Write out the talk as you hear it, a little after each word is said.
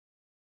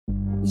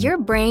Your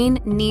brain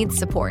needs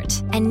support,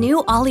 and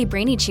new Ollie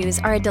Brainy Chews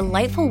are a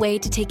delightful way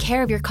to take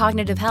care of your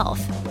cognitive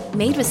health.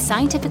 Made with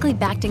scientifically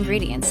backed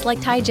ingredients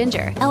like Thai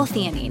ginger,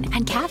 L-theanine,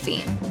 and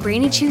caffeine,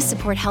 Brainy Chews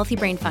support healthy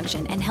brain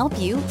function and help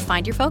you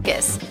find your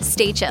focus,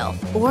 stay chill,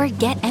 or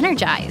get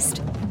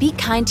energized. Be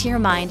kind to your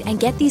mind and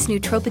get these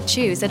nootropic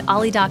chews at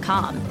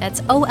ollie.com.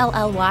 That's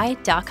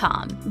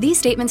OLLY.com. These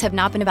statements have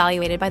not been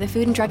evaluated by the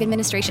Food and Drug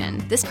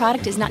Administration. This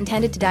product is not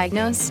intended to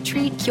diagnose,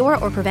 treat, cure,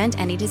 or prevent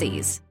any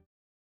disease.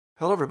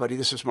 Hello, everybody.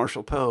 This is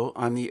Marshall Poe.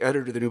 I'm the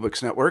editor of the New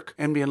Books Network.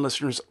 NBN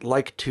listeners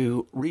like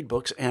to read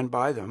books and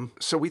buy them.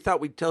 So we thought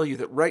we'd tell you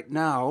that right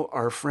now,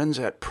 our friends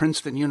at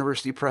Princeton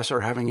University Press are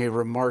having a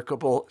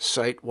remarkable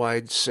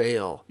site-wide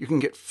sale. You can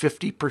get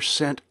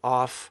 50%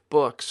 off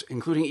books,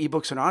 including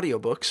ebooks and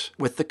audiobooks,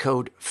 with the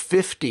code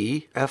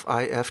 50,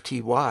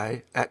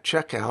 F-I-F-T-Y, at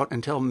checkout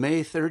until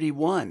May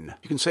 31.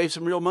 You can save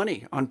some real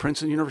money on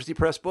Princeton University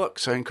Press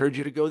books. I encourage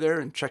you to go there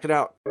and check it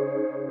out.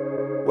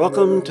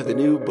 Welcome to the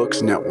New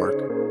Books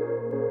Network.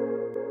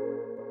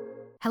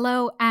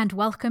 Hello and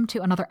welcome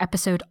to another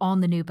episode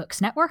on the New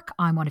Books Network.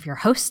 I'm one of your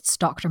hosts,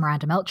 Dr.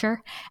 Miranda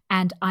Melcher,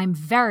 and I'm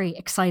very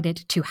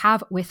excited to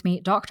have with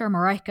me Dr.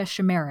 Mareike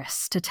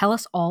Schomerus to tell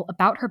us all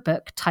about her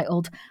book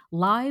titled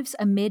Lives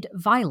Amid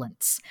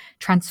Violence,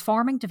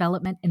 Transforming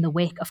Development in the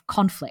Wake of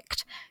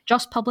Conflict,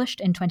 just published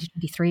in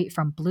 2023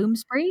 from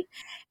Bloomsbury.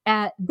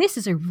 This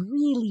is a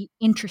really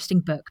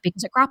interesting book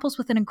because it grapples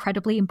with an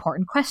incredibly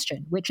important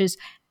question, which is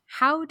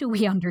how do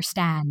we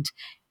understand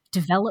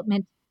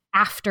development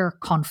after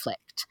conflict?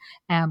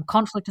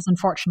 Conflict is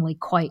unfortunately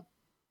quite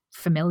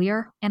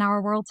familiar in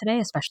our world today,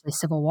 especially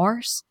civil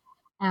wars.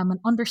 And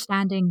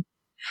understanding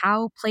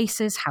how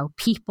places, how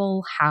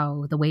people,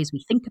 how the ways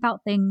we think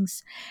about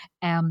things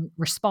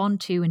respond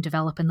to and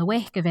develop in the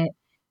wake of it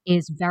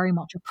is very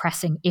much a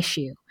pressing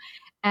issue.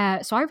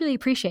 So I really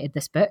appreciated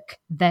this book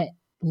that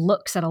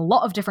looks at a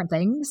lot of different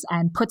things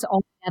and puts it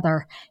all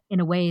together in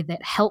a way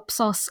that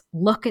helps us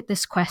look at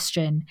this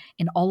question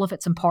in all of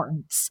its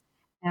importance.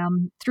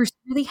 Through some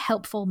really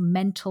helpful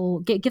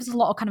it gives us a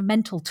lot of kind of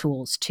mental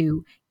tools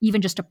to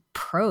even just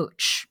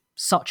approach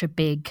such a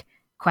big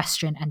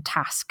question and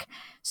task.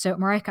 So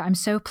Mareike, I'm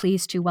so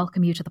pleased to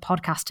welcome you to the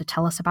podcast to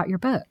tell us about your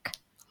book.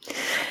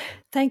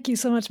 Thank you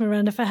so much,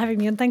 Miranda, for having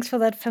me. And thanks for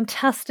that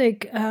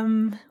fantastic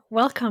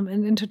welcome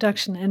and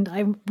introduction. And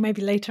I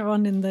maybe later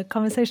on in the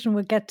conversation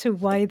we'll get to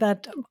why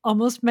that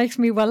almost makes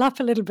me well up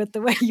a little bit,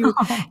 the way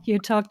you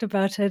talked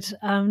about it.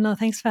 No,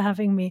 thanks for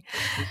having me.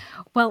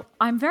 Well,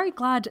 I'm very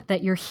glad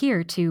that you're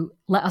here to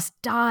let us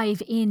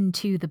dive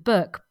into the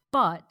book.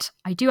 But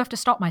I do have to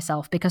stop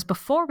myself because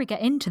before we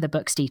get into the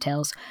book's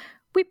details,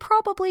 we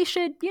probably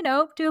should,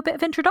 do a bit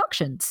of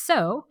introduction.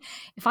 So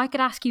if I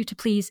could ask you to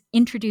please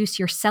introduce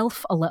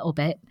yourself a little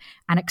bit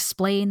and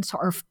explain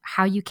sort of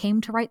how you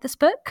came to write this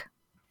book.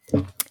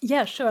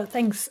 Yeah, sure.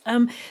 Thanks.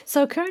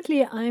 So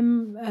currently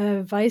I'm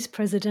a vice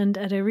president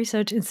at a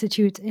research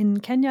institute in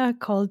Kenya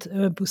called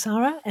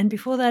Busara. And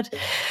before that,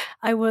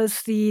 I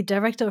was the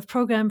director of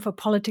program for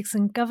politics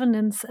and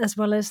governance, as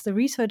well as the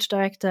research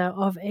director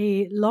of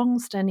a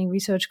long-standing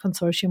research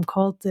consortium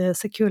called the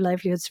Secure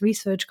Livelihoods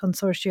Research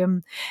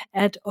Consortium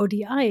at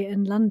ODI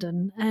in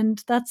London.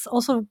 And that's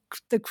also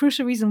the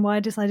crucial reason why I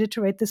decided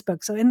to write this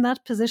book. So in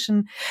that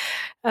position,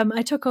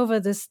 I took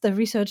over the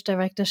research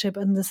directorship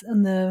and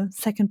the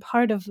second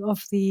part of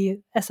the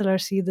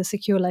SLRC, the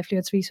Secure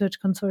Livelihoods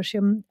Research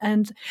Consortium.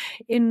 And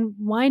in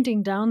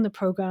winding down the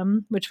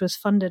program, which was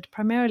funded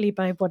primarily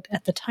by what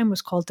at the time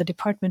was called the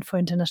Department for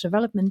International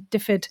Development,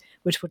 DFID,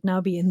 which would now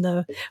be in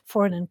the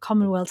Foreign and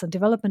Commonwealth and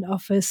Development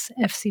Office,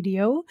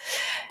 FCDO.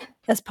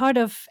 As part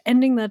of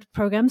ending that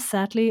program,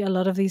 sadly, a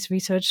lot of these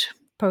research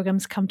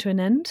programs come to an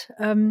end.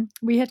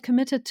 We had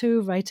committed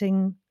to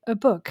writing a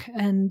book,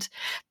 and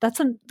that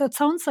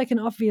sounds like an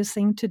obvious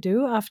thing to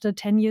do after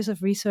 10 years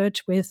of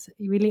research with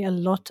really a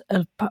lot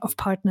of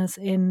partners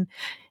in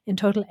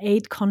total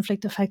 8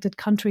 conflict-affected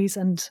countries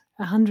and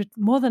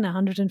more than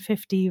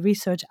 150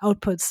 research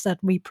outputs that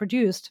we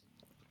produced.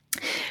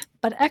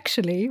 But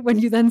actually, when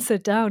you then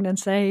sit down and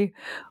say,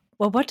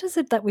 well, what is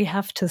it that we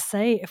have to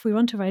say if we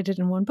want to write it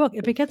in one book?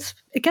 It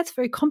gets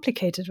very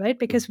complicated, right?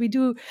 Because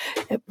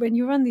when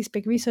you run these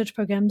big research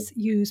programs,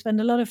 you spend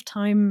a lot of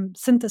time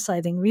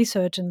synthesizing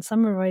research and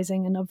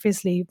summarizing. And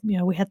obviously,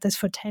 we had this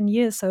for 10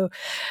 years, so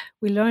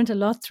we learned a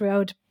lot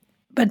throughout.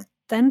 But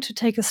then to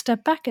take a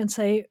step back and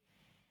say,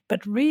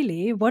 but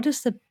really, what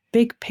is the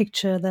big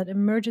picture that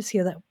emerges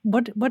here? That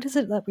what is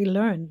it that we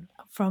learn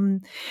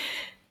from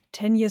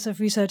 10 years of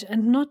research,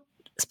 and not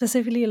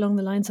specifically along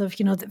the lines of,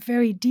 the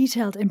very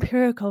detailed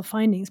empirical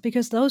findings,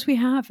 because those we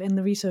have in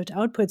the research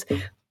outputs,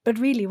 but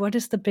really, what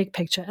is the big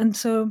picture? And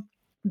so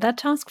that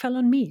task fell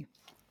on me.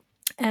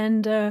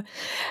 And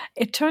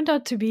it turned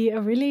out to be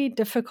a really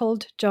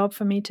difficult job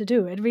for me to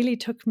do. It really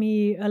took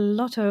me a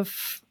lot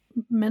of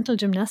mental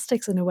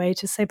gymnastics in a way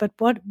to say, but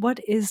what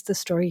is the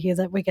story here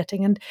that we're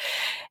getting?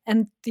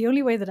 And the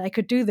only way that I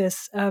could do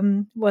this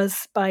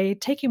was by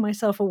taking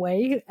myself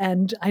away,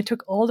 and I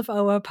took all of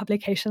our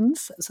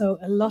publications, so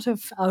a lot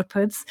of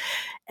outputs,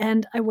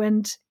 and I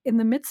went in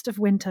the midst of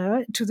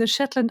winter to the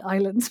Shetland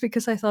Islands,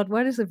 because I thought,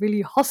 what is a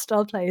really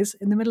hostile place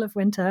in the middle of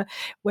winter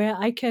where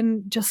I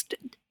can just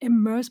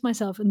immerse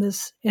myself in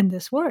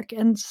this work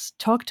and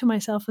talk to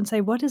myself and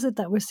say, what is it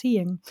that we're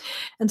seeing?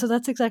 And so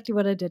that's exactly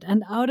what I did.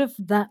 And out of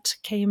that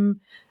came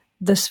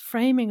this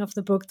framing of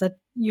the book that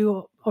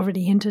you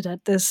already hinted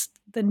at,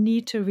 the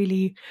need to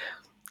really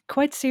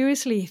quite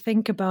seriously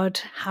think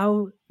about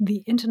how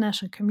the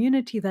international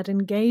community that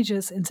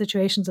engages in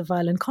situations of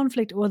violent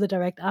conflict or the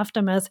direct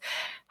aftermath,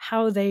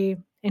 how they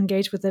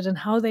engage with it and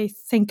how they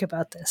think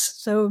about this.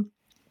 So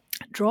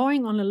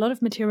drawing on a lot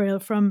of material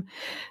from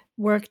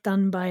work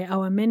done by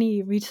our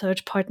many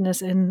research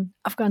partners in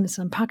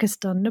Afghanistan,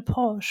 Pakistan,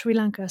 Nepal, Sri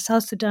Lanka,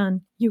 South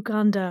Sudan,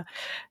 Uganda,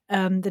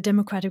 the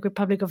Democratic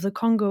Republic of the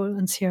Congo,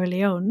 and Sierra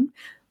Leone,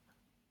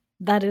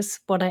 that is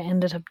what I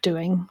ended up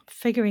doing,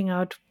 figuring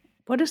out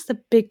what is the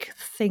big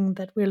thing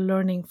that we're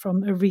learning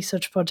from a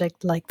research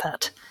project like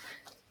that.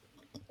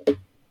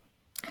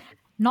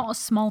 Not a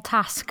small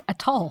task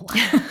at all.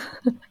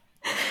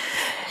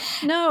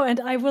 No, and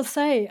I will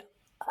say,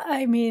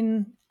 I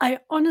mean, I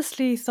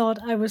honestly thought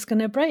I was going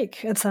to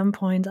break at some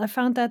point. I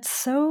found that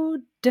so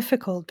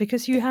difficult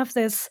because you have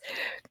this,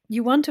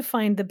 you want to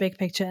find the big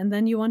picture and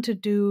then you want to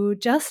do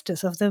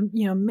justice of the,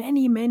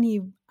 many,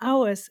 many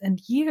hours and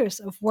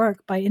years of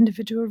work by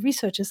individual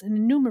researchers and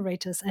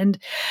enumerators and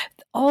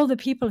all the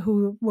people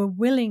who were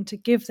willing to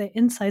give their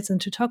insights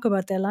and to talk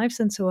about their lives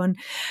and so on.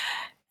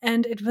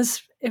 And it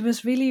was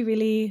really,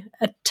 really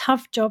a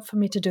tough job for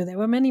me to do. There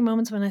were many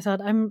moments when I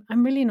thought, I'm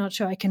really not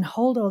sure I can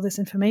hold all this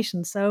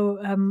information. So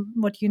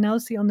what you now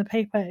see on the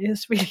paper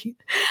is really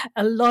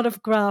a lot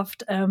of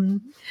graft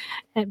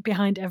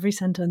behind every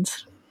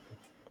sentence.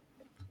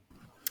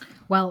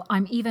 Well,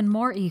 I'm even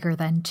more eager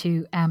then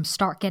to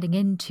start getting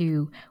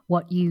into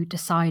what you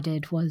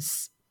decided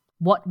was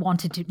what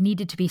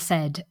needed to be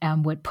said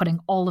with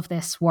putting all of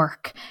this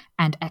work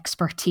and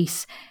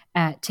expertise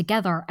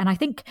together. And I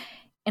think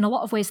in a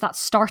lot of ways, that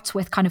starts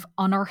with kind of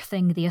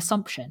unearthing the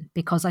assumption,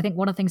 because I think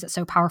one of the things that's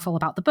so powerful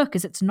about the book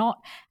is it's not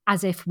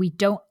as if we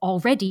don't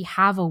already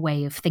have a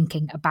way of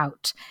thinking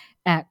about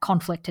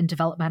conflict and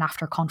development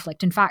after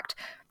conflict. In fact,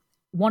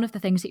 one of the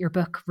things that your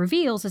book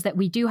reveals is that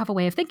we do have a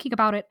way of thinking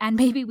about it, and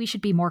maybe we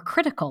should be more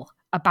critical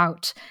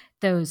about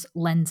those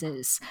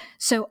lenses.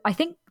 So I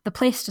think the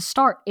place to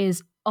start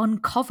is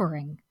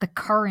uncovering the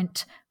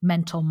current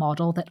mental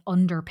model that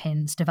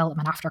underpins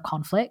development after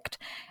conflict.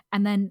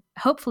 And then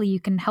hopefully you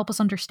can help us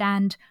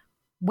understand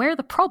where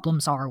the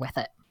problems are with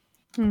it.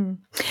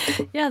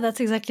 Yeah, that's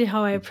exactly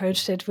how I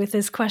approached it, with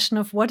this question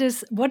of what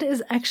is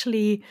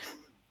actually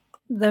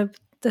the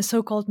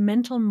so-called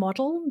mental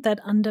model that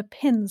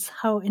underpins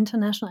how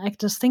international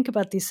actors think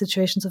about these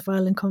situations of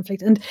violent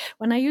conflict. And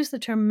when I use the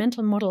term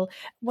mental model,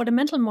 what a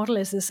mental model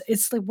is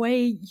it's the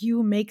way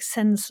you make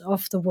sense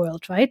of the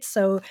world, right?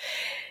 So,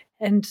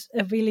 and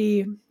a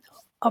really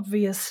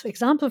obvious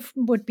example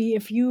would be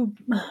if you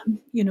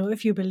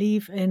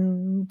believe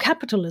in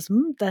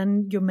capitalism,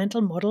 then your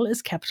mental model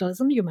is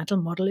capitalism. Your mental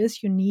model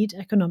is you need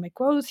economic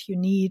growth, you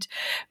need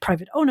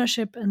private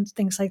ownership and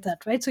things like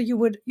that, right? So you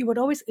would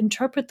always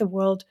interpret the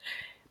world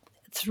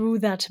through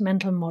that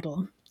mental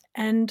model.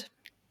 And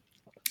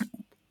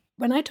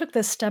when I took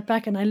this step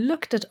back and I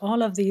looked at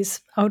all of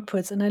these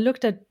outputs and I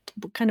looked at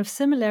kind of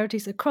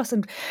similarities across,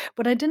 and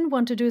what I didn't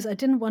want to do is I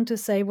didn't want to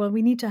say, well,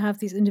 we need to have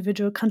these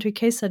individual country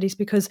case studies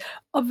because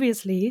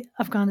obviously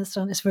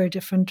Afghanistan is very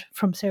different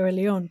from Sierra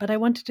Leone. But I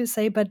wanted to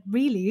say, but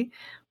really,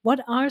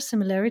 what are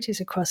similarities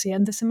across here?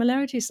 And the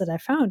similarities that I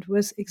found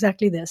was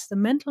exactly this, the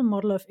mental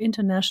model of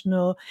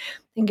international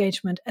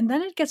engagement. And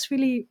then it gets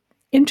really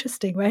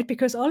interesting, right?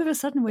 Because all of a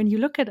sudden, when you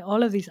look at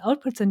all of these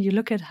outputs and you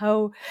look at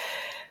how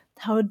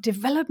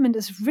development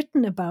is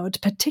written about,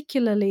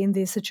 particularly in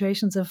these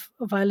situations of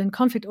violent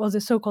conflict or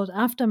the so-called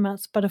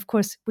aftermaths. But of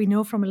course, we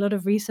know from a lot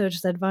of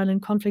research that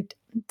violent conflict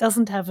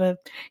doesn't have a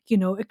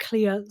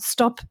clear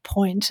stop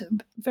point.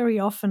 Very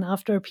often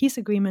after a peace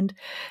agreement,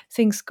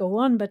 things go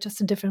on, but just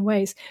in different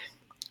ways.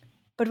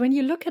 But when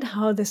you look at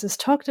how this is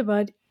talked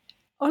about,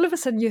 all of a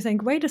sudden you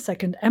think, wait a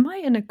second, am I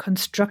in a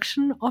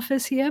construction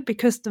office here?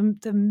 Because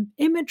the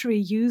imagery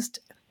used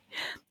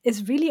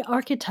is really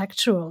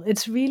architectural.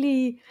 It's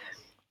really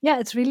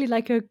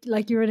like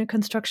you're in a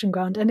construction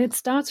ground. And it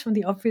starts from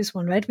the obvious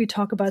one, right? We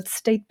talk about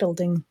state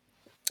building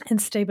and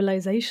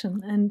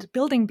stabilization and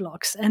building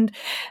blocks. And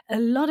a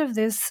lot of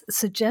this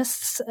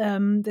suggests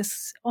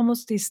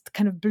these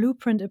kind of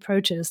blueprint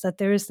approaches, that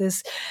there is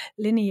this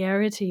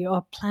linearity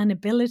or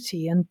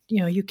planability. And,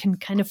 you can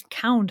kind of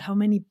count how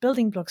many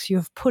building blocks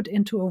you've put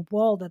into a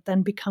wall that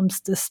then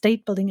becomes the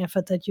state building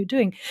effort that you're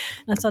doing.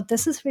 And I thought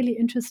this is really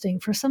interesting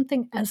for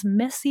something as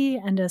messy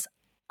and as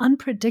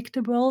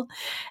unpredictable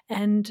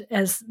and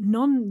as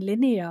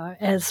non-linear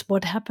as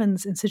what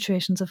happens in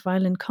situations of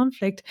violent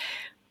conflict.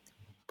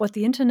 what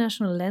the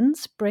international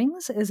lens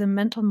brings is a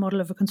mental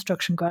model of a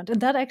construction ground. And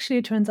that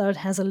actually turns out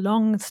has a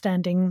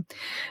long-standing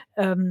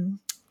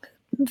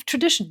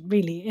tradition,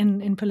 really,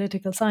 in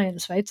political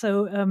science, right?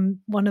 So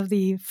one of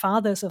the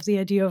fathers of the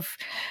idea of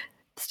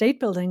state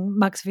building,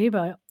 Max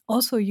Weber,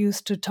 also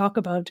used to talk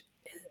about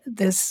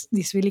these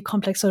really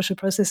complex social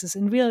processes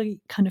in really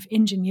kind of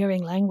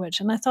engineering language.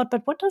 And I thought,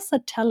 but what does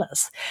that tell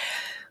us?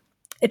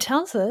 It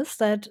tells us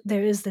that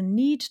there is the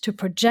need to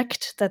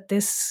project that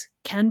this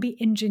can be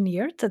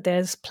engineered, that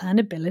there's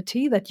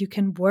planability, that you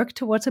can work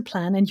towards a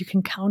plan and you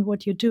can count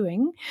what you're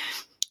doing,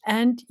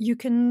 and you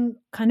can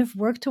kind of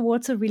work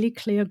towards a really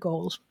clear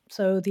goal.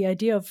 So the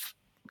idea of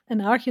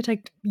an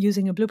architect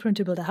using a blueprint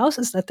to build a house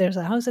is that there's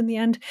a house in the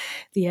end.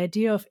 The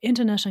idea of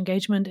international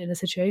engagement in a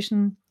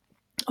situation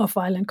of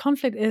violent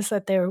conflict is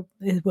that there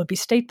will be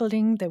state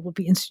building, there will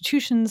be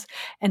institutions,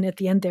 and at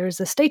the end there is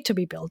a state to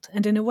be built.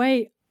 And in a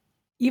way,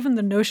 even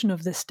the notion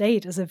of the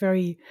state is a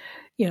very,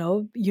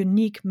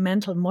 unique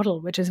mental model,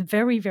 which is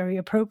very, very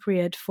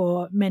appropriate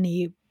for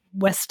many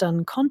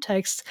Western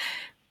contexts.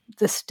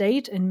 The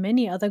state in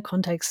many other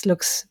contexts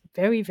looks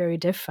very, very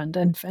different.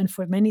 And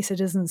for many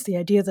citizens, the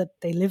idea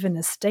that they live in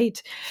a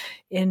state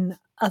in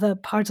other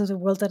parts of the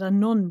world that are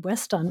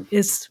non-Western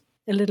is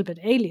a little bit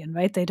alien,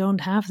 right? They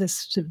don't have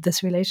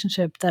this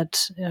relationship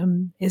that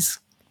is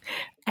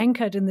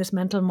anchored in this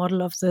mental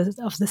model of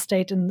the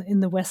state in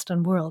the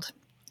Western world.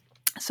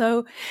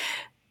 So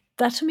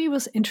that to me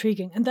was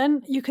intriguing. And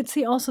then you could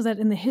see also that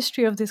in the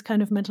history of these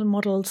kind of mental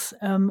models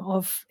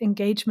of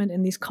engagement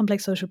in these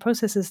complex social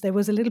processes, there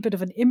was a little bit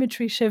of an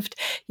imagery shift.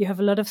 You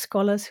have a lot of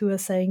scholars who are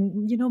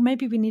saying,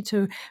 maybe we need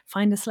to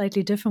find a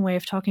slightly different way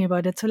of talking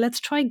about it. So let's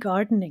try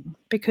gardening,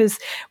 because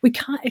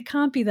it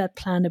can't be that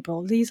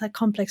plannable. These are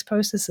complex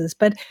processes,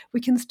 but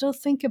we can still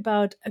think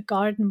about a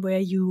garden where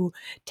you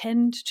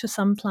tend to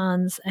some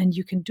plants and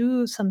you can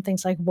do some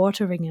things like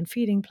watering and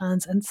feeding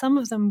plants, and some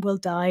of them will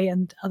die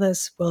and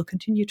others will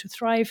continue to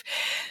thrive.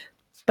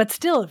 But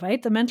still,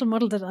 right, the mental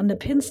model that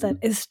underpins that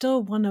is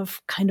still one of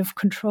kind of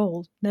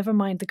control. Never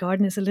mind, the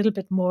garden is a little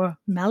bit more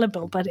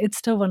malleable, but it's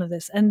still one of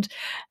this. And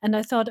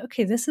I thought,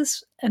 okay, this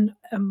is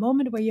a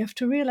moment where you have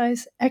to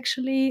realize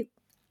actually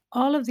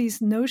all of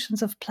these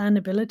notions of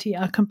planability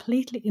are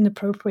completely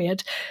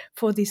inappropriate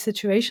for these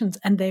situations,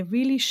 and they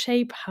really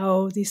shape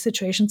how these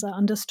situations are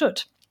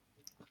understood.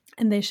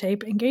 And they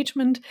shape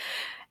engagement,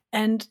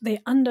 and they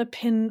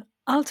underpin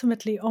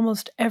ultimately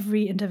almost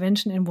every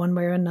intervention in one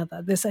way or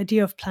another. This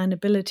idea of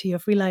planability,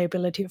 of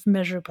reliability, of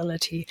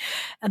measurability.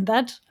 And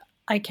that,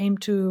 I came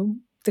to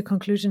the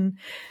conclusion,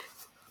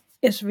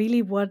 is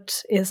really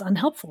what is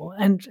unhelpful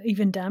and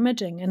even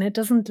damaging. And it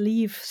doesn't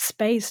leave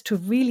space to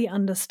really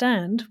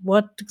understand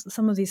what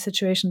some of these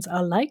situations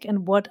are like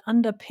and what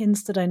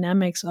underpins the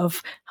dynamics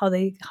of how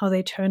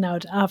they turn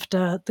out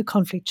after the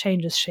conflict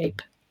changes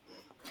shape.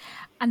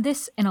 And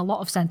this, in a lot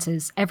of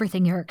senses,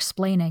 everything you're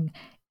explaining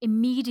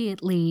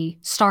immediately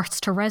starts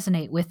to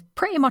resonate with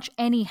pretty much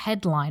any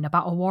headline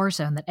about a war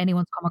zone that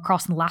anyone's come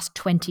across in the last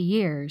 20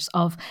 years,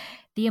 of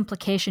the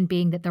implication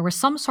being that there was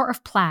some sort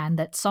of plan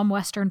that some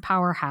Western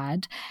power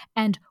had,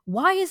 and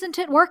why isn't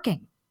it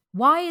working?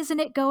 Why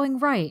isn't it going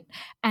right?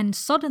 And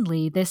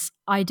suddenly this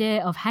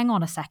idea of, hang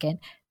on a second,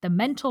 the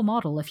mental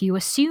model, if you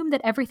assume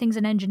that everything's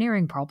an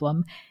engineering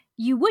problem,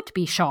 you would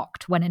be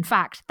shocked when in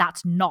fact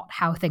that's not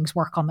how things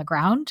work on the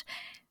ground.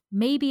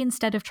 Maybe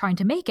instead of trying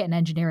to make it an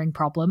engineering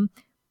problem,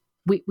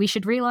 we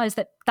should realize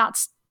that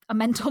that's a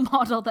mental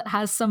model that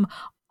has some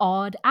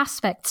odd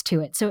aspects to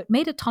it. So it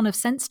made a ton of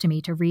sense to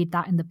me to read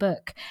that in the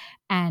book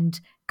and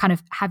kind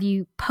of have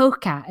you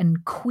poke at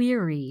and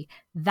query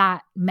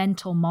that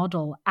mental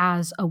model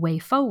as a way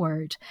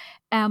forward.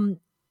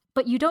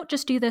 But you don't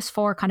just do this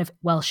for kind of,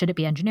 well, should it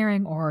be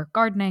engineering or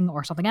gardening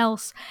or something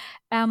else?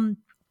 In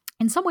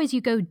some ways,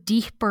 you go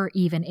deeper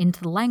even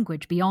into the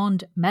language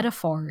beyond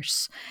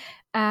metaphors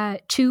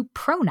to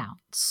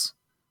pronouns.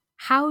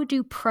 How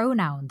do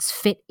pronouns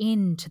fit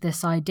into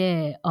this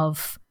idea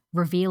of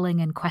revealing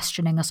and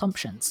questioning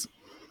assumptions?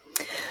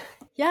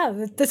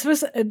 Yeah, this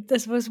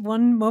was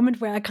one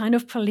moment where I kind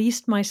of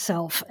policed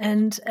myself,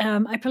 and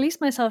I policed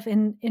myself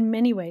in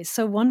many ways.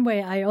 So one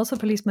way I also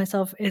policed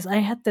myself is I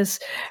had this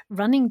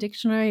running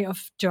dictionary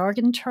of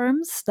jargon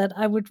terms that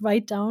I would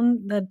write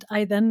down, that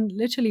I then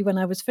literally, when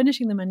I was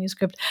finishing the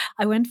manuscript,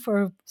 I went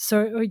for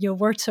your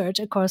word search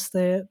across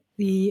the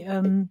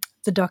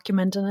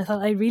document, and I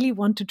thought I really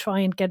want to try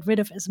and get rid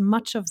of as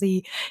much of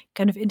the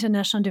kind of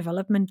international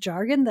development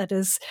jargon that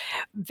is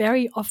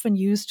very often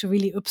used to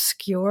really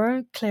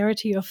obscure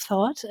clarity of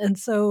thought. And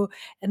so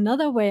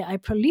another way I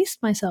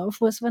policed myself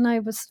was when I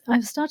was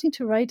starting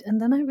to write, and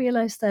then I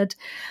realized that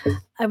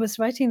I was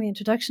writing the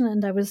introduction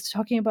and I was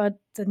talking about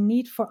the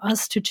need for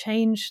us to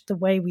change the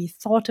way we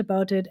thought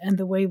about it and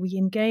the way we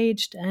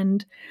engaged,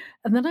 and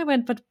then I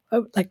went, but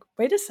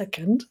wait a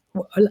second,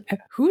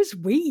 who's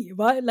we?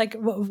 Why,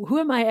 who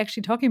am I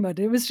actually talking about?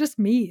 It was just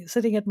me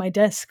sitting at my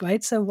desk,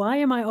 right? So why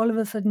am I all of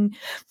a sudden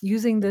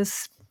using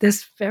this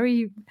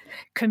very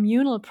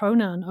communal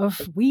pronoun of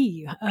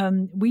we?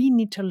 We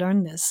need to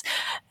learn this.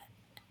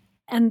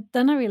 And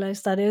then I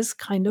realized that is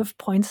kind of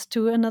points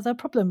to another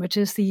problem, which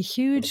is the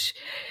huge,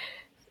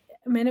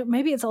 I mean,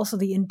 maybe it's also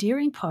the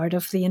endearing part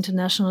of the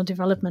international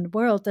development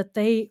world that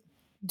they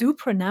do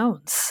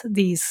pronounce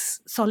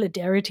these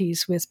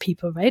solidarities with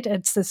people, right?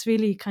 It's this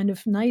really kind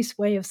of nice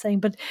way of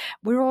saying, but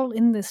we're all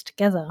in this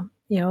together.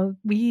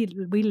 We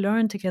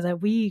learn together,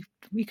 we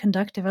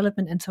conduct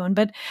development and so on.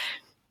 But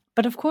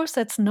of course,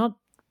 that's not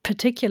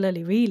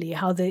particularly really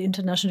how the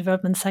international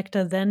development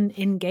sector then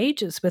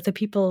engages with the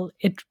people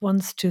it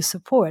wants to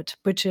support,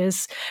 which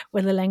is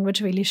where the language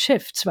really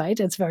shifts, right?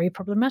 It's very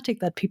problematic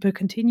that people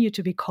continue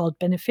to be called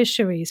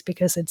beneficiaries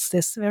because it's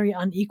this very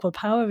unequal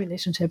power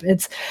relationship.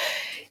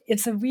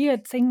 It's a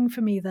weird thing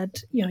for me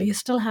that, you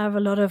still have a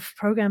lot of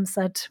programs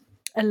that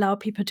allow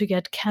people to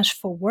get cash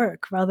for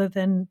work rather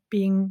than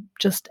being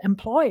just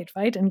employed,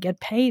 right? And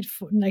get paid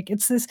for,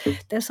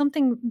 there's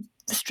something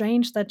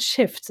strange that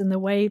shifts in the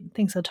way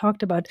things are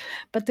talked about.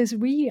 But this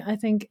I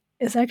think,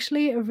 is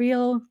actually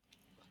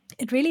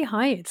it really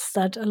hides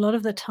that a lot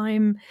of the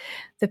time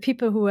the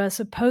people who are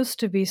supposed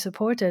to be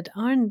supported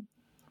aren't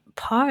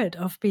part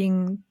of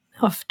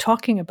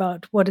talking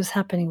about what is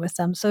happening with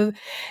them. So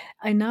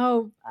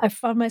I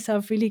found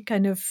myself really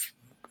kind of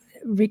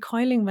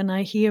recoiling when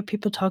I hear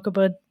people talk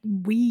about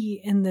we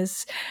in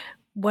this,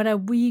 what are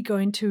we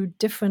going to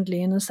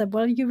differently? And I said,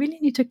 well, you really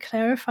need to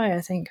clarify,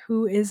 I think,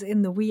 who is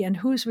in the we and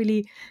who's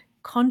really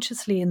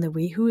consciously in the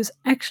we, who has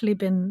actually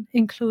been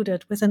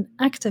included with an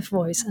active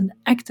voice and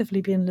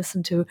actively being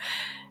listened to.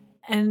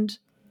 And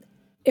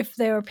if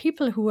there are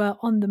people who are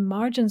on the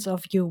margins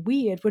of your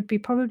we, it would be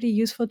probably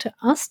useful to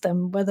ask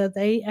them whether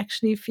they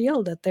actually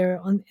feel that they're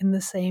in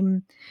the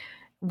same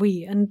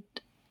we. And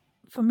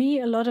for me,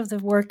 a lot of the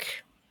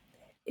work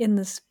in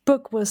this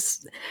book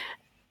was,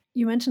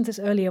 you mentioned this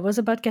earlier, was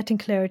about getting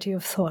clarity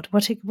of thought.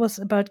 What it was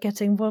about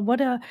getting, well,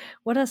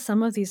 what are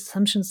some of these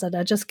assumptions that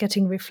are just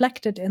getting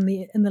reflected in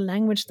the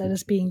language that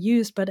is being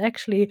used, but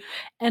actually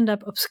end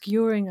up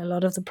obscuring a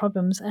lot of the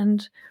problems.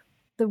 And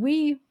the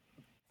we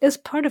is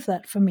part of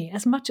that for me.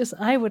 As much as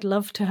I would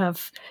love to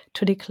have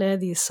to declare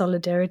these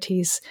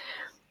solidarities,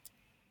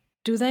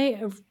 do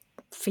they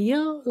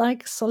feel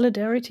like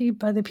solidarity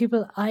by the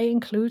people I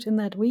include in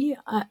that we?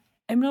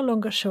 I'm no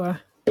longer sure.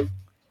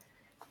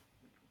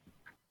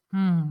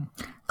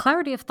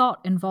 Clarity of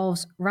thought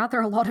involves rather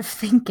a lot of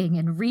thinking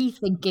and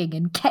rethinking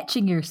and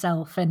catching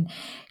yourself and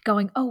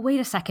going, oh, wait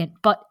a second,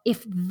 but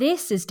if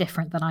this is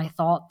different than I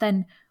thought,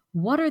 then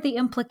what are the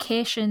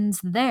implications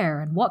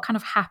there and what kind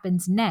of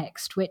happens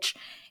next, which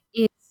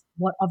is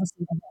what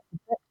obviously the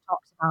book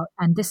talks about.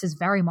 And this is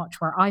very much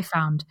where I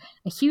found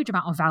a huge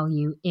amount of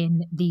value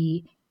in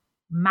the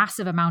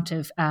massive amount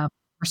of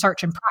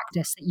research and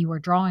practice that you were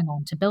drawing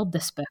on to build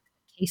this book,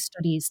 case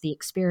studies, the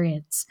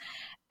experience.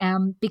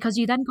 Because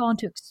you then go on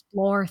to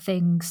explore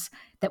things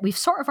that we've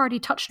sort of already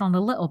touched on a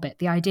little bit.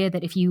 The idea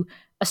that if you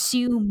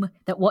assume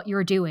that what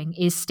you're doing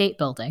is state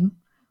building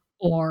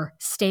or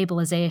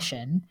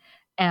stabilization,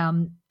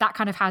 that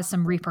kind of has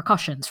some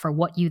repercussions for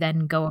what you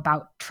then go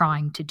about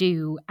trying to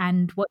do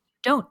and what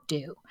you don't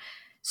do.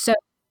 So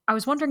I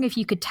was wondering if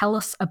you could tell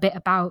us a bit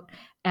about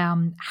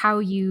how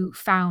you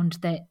found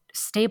that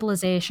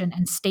stabilization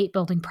and state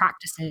building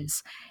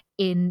practices,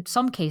 in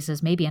some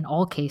cases, maybe in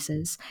all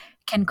cases,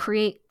 can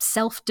create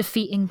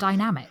self-defeating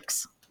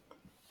dynamics.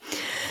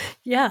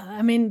 Yeah,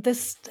 I mean,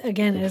 this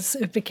again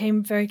it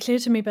became very clear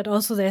to me, but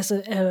also there's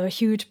a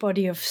huge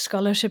body of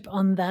scholarship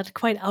on that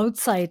quite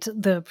outside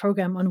the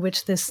program on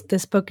which this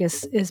book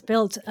is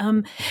built.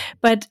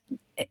 But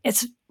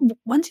it's,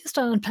 once you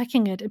start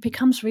unpacking it, it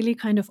becomes really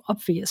kind of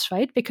obvious,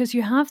 right? Because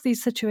you have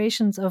these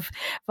situations of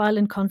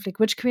violent conflict,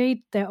 which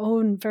create their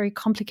own very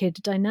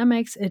complicated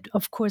dynamics. It,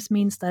 of course,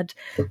 means that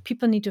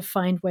people need to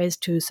find ways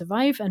to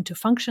survive and to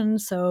function.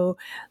 So,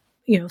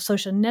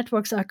 social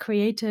networks are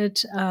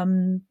created.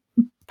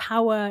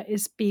 Power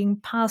is being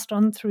passed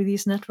on through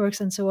these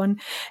networks and so on.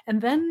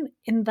 And then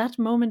in that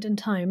moment in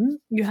time,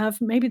 you have,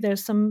 maybe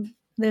there's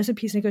a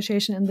peace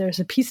negotiation and there's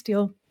a peace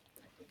deal,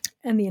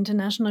 and the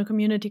international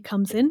community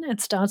comes in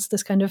and starts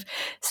this kind of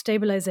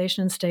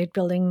stabilization and state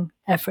building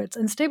efforts.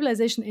 And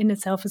stabilization in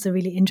itself is a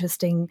really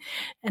interesting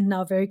and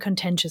now very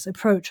contentious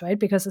approach, right?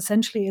 Because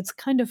essentially it's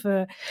kind of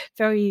a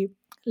very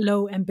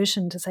low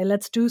ambition to say,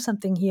 let's do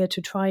something here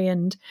to try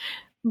and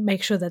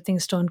make sure that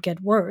things don't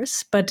get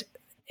worse. But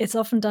it's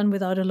often done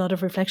without a lot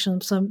of reflection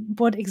on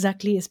what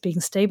exactly is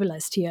being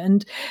stabilized here.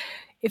 And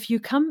if you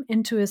come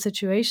into a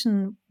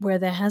situation where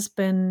there has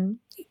been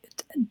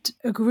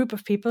a group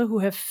of people who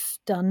have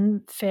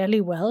done fairly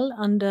well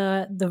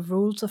under the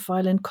rules of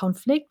violent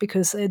conflict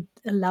because it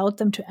allowed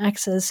them to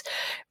access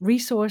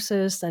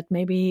resources that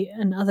maybe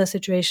in other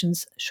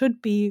situations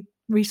should be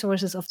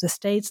resources of the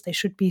states, they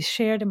should be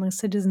shared among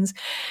citizens.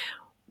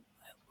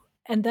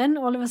 And then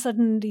all of a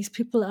sudden, these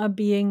people are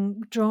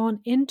being drawn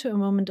into a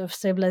moment of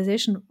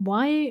stabilization.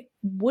 Why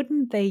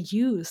wouldn't they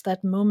use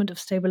that moment of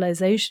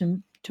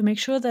stabilization to make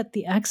sure that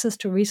the access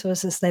to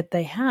resources that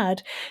they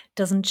had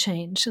doesn't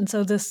change? And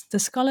so the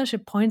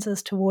scholarship points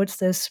us towards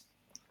this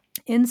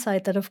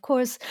insight that, of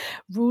course,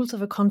 rules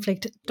of a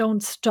conflict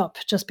don't stop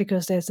just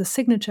because there's a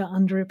signature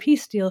under a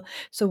peace deal.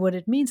 So what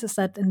it means is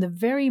that in the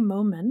very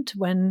moment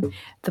when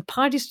the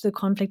parties to the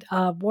conflict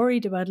are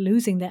worried about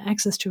losing their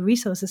access to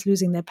resources,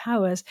 losing their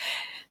powers,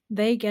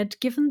 they get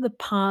given the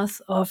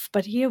path of,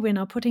 but here we're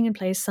now putting in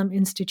place some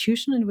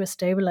institution and we're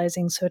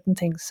stabilizing certain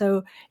things.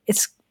 So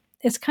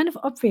it's kind of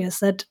obvious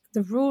that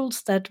the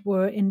rules that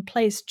were in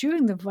place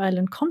during the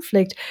violent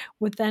conflict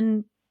would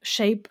then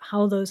shape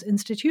how those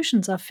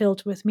institutions are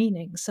filled with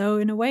meaning. So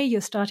in a way,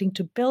 you're starting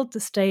to build the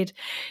state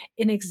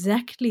in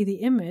exactly the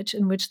image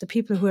in which the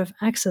people who have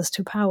access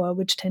to power,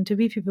 which tend to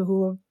be people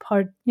who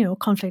are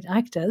conflict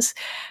actors,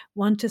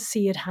 want to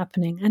see it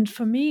happening. And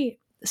for me,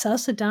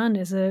 South Sudan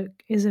is a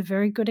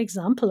very good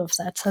example of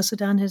that. South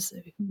Sudan has,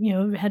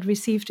 had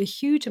received a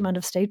huge amount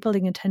of state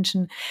building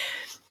attention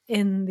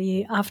in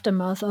the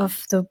aftermath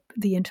of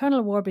the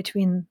internal war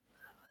between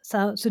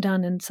South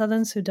Sudan and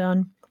Southern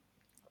Sudan.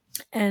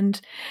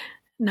 And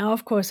now,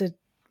 of course,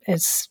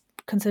 it's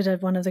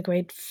considered one of the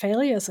great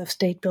failures of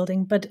state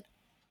building. But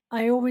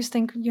I always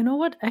think, you know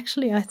what?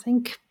 Actually, I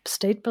think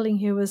state building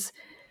here was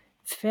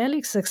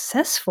fairly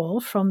successful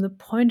from the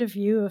point of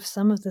view of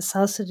some of the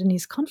South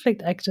Sudanese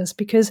conflict actors,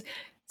 because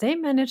they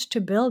managed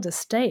to build a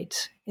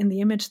state in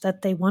the image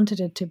that they wanted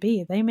it to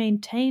be. They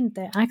maintained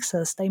their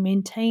access, they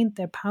maintained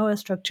their power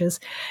structures,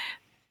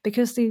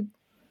 because the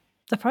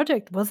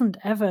project wasn't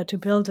ever to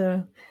build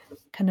a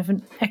kind of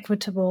an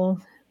equitable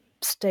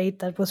state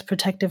that was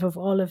protective of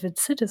all of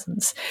its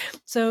citizens.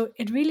 So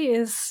it really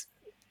is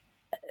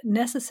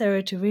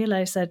necessary to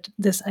realize that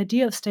this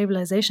idea of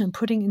stabilization,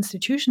 putting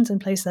institutions in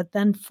place that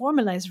then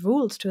formalize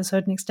rules to a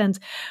certain extent,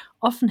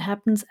 often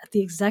happens at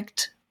the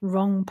exact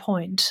wrong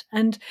point.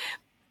 And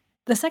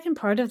the second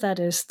part of that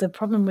is the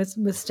problem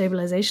with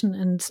stabilization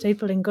and state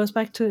building goes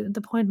back to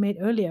the point made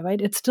earlier,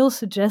 right? It still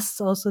suggests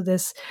also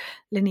this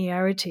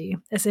linearity,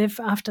 as if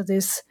after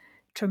this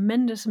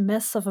tremendous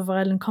mess of a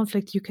violent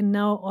conflict, you can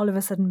now all of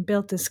a sudden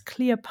build this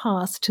clear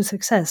path to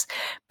success.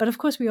 But of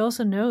course, we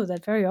also know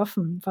that very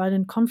often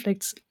violent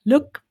conflicts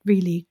look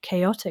really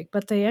chaotic,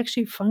 but they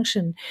actually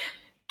function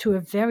to a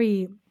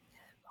very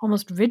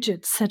almost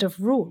rigid set of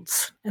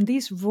rules. And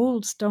these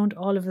rules don't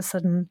all of a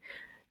sudden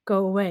go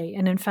away.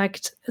 And in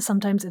fact,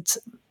 sometimes it's,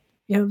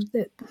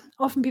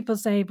 often people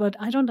say, but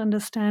I don't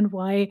understand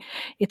why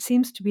it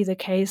seems to be the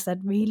case that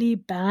really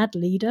bad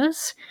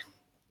leaders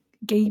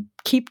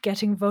keep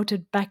getting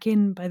voted back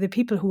in by the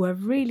people who are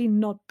really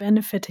not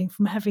benefiting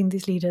from having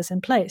these leaders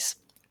in place.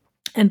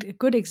 And a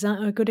good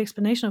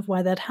explanation of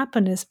why that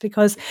happened is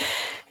because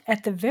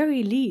at the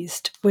very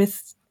least,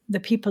 with the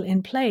people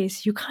in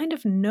place, you kind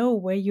of know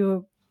where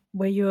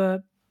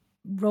your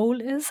role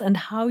is and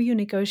how you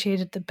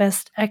negotiated the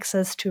best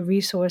access to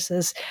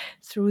resources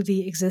through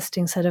the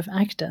existing set of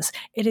actors.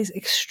 It is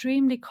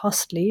extremely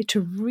costly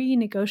to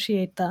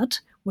renegotiate that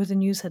with a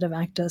new set of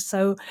actors.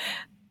 So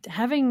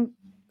having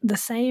the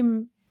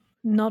same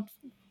not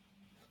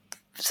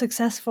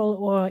successful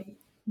or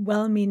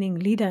well-meaning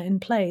leader in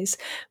place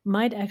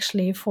might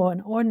actually, for an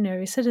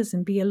ordinary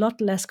citizen, be a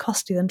lot less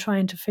costly than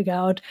trying to figure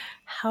out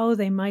how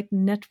they might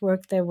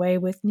network their way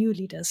with new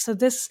leaders. So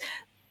this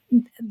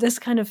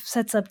kind of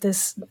sets up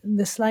this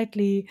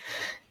slightly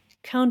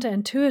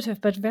counterintuitive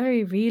but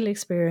very real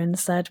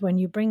experience that when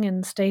you bring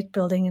in state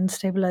building and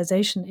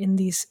stabilization in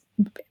these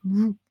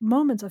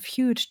moments of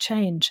huge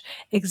change,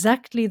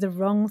 exactly the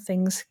wrong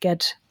things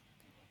get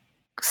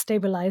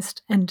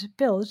stabilized and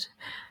built,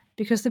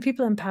 because the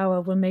people in power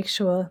will make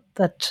sure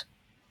that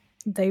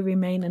they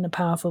remain in a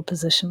powerful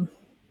position.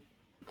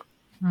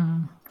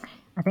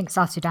 I think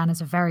South Sudan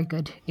is a very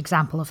good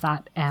example of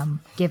that,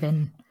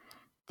 given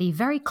the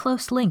very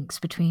close links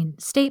between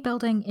state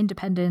building,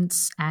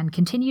 independence, and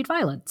continued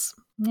violence.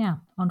 Yeah,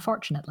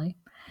 unfortunately.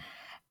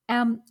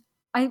 I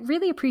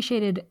really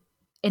appreciated,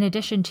 in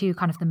addition to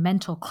kind of the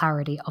mental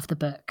clarity of the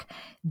book,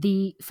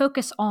 the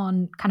focus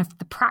on kind of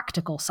the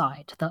practical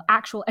side, the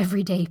actual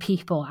everyday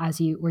people, as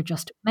you were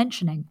just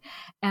mentioning,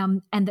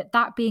 and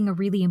that being a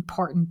really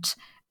important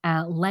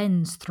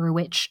lens through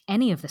which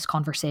any of this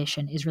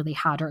conversation is really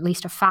had, or at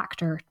least a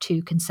factor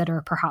to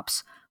consider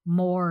perhaps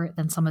more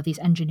than some of these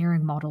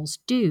engineering models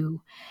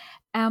do.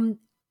 And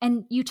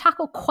you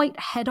tackle quite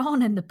head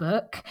on in the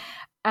book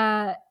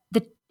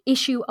the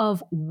issue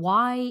of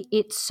why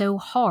it's so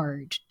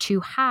hard to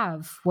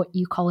have what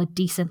you call a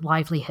decent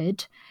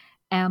livelihood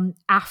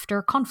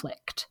after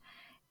conflict.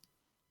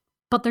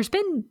 But there's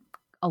been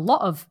a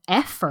lot of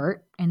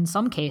effort, in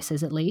some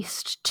cases at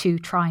least, to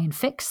try and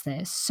fix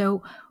this.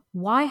 So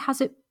why has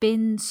it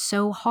been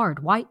so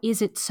hard? Why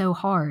is it so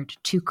hard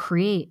to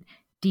create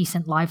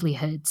decent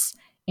livelihoods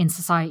in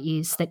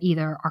societies that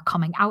either are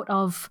coming out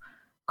of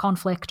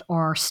conflict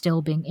or are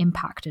still being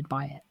impacted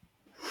by it?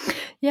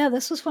 Yeah,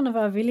 this was one of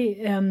our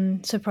really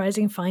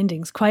surprising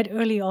findings quite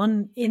early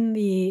on in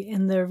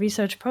the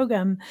research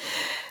program.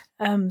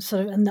 And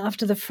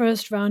after the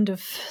first round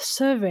of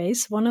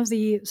surveys, one of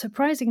the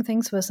surprising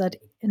things was that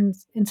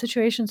in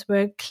situations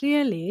where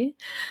clearly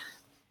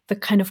the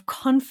kind of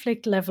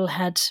conflict level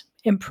had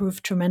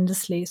improved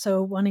tremendously.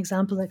 So one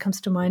example that comes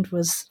to mind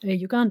was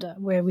Uganda,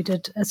 where we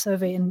did a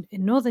survey in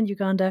northern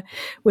Uganda,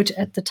 which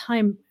at the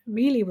time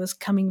really was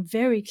coming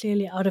very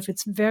clearly out of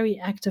its very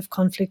active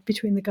conflict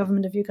between the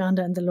government of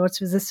Uganda and the Lord's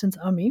Resistance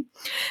Army.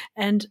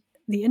 And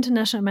the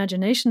international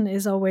imagination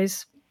is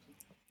always,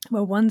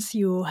 well, once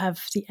you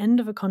have the end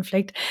of a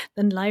conflict,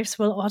 then lives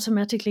will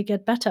automatically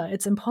get better.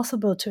 It's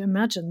impossible to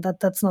imagine that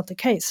that's not the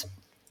case.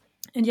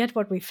 And yet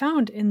what we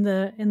found in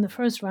the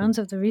first rounds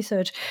of the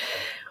research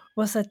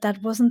was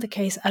that wasn't the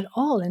case at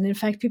all. And in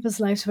fact, people's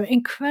lives were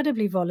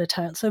incredibly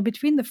volatile. So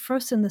between the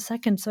first and the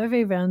second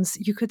survey rounds,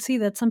 you could see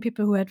that some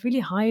people who had really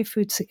high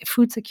food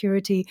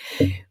security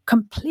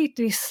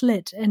completely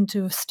slid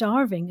into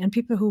starving, and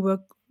people who were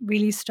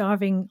really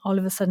starving all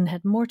of a sudden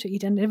had more to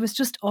eat. And it was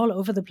just all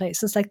over the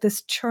place. It's like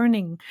this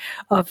churning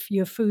of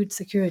your food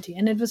security.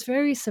 And it was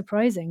very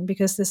surprising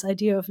because this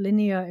idea of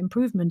linear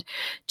improvement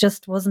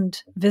just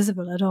wasn't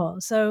visible at all.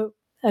 So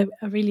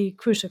a really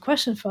crucial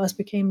question for us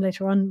became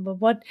later on,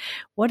 well,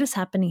 what is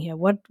happening here?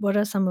 What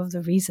are some of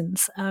the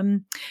reasons?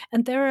 And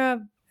there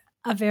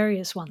are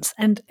various ones.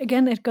 And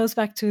again, it goes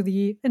back to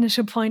the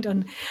initial point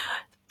on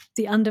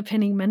the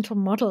underpinning mental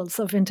models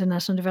of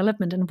international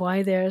development and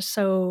why they're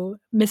so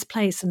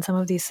misplaced in some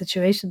of these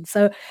situations.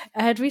 So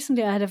I had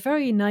a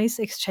very nice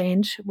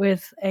exchange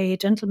with a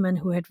gentleman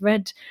who had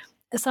read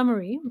a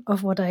summary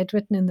of what I had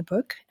written in the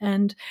book.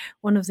 And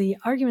one of the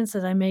arguments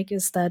that I make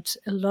is that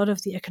a lot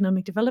of the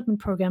economic development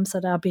programs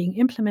that are being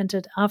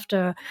implemented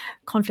after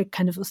conflict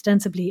kind of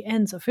officially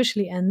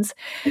ends,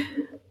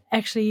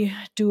 actually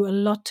do a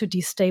lot to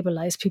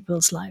destabilize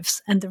people's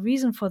lives. And the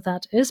reason for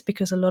that is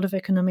because a lot of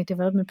economic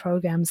development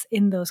programs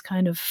in those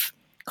kind of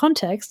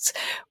contexts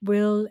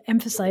will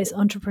emphasize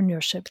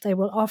entrepreneurship. They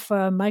will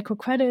offer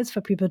microcredits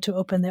for people to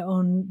open their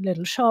own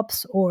little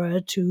shops or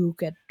to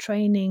get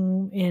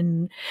training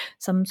in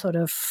some sort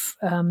of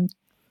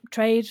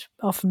trade,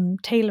 often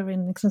tailoring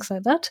and things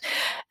like that.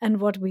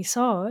 And what we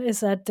saw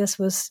is that this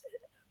was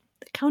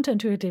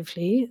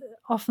counterintuitively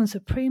often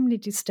supremely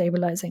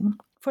destabilizing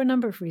for a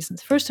number of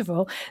reasons. First of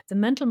all, the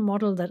mental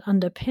model that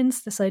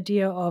underpins this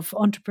idea of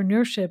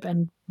entrepreneurship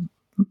and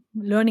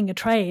learning a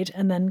trade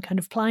and then kind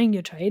of plying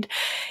your trade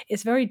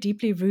is very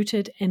deeply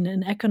rooted in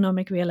an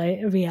economic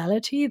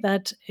reality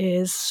that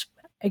is,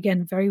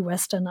 again, very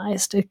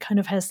westernized. It kind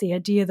of has the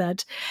idea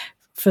that,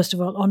 first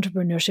of all,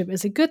 entrepreneurship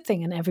is a good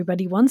thing and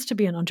everybody wants to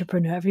be an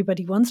entrepreneur.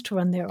 Everybody wants to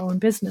run their own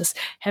business.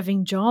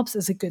 Having jobs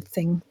is a good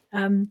thing.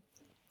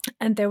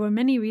 And there were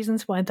many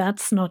reasons why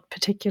that's not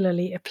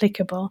particularly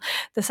applicable.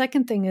 The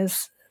second thing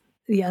is,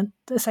 the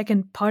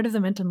second part of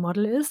the mental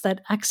model is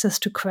that access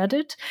to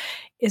credit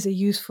is a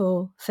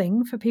useful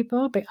thing for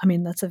people. But I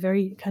mean, that's a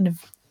very kind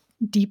of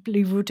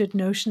deeply rooted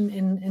notion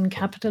in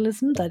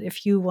capitalism, that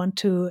if you want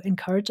to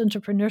encourage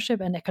entrepreneurship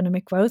and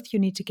economic growth, you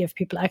need to give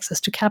people access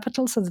to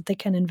capital so that they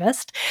can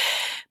invest.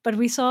 But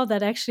we saw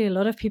that actually a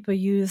lot of people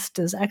used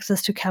this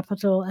access to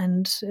capital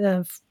and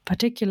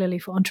particularly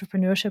for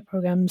entrepreneurship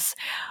programs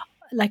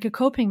like a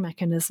coping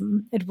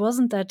mechanism. It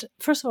wasn't that,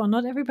 first of all,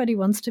 not everybody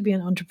wants to be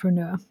an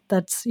entrepreneur.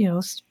 That's,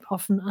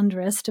 often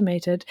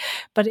underestimated.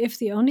 But if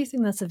the only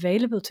thing that's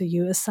available to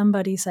you is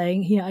somebody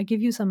saying, here, I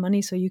give you some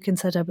money so you can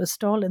set up a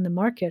stall in the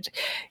market,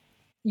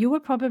 you will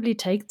probably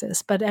take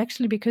this. But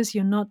actually, because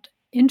you're not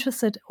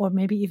interested or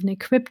maybe even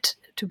equipped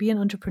to be an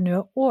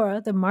entrepreneur,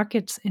 or the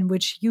markets in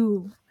which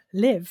you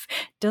live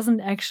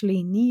doesn't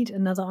actually need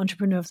another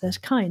entrepreneur of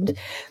that kind,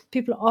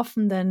 people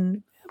often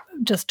then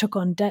just took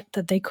on debt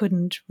that they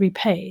couldn't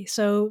repay.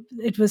 So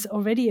it was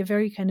already a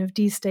very kind of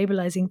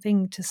destabilizing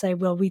thing to say,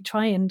 well, we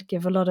try and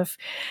give a lot of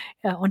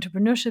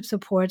entrepreneurship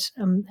support,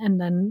 and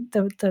then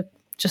the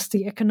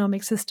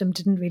economic system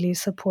didn't really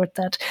support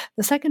that.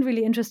 The second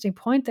really interesting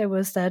point there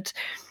was that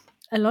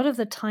a lot of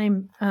the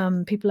time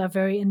people are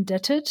very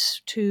indebted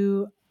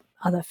to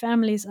other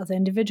families, other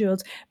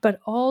individuals, but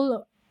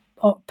all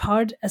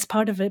as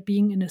part of it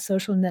being in a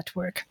social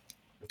network.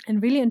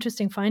 And really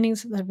interesting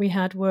findings that we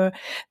had were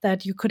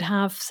that you could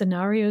have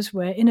scenarios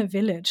where in a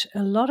village,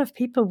 a lot of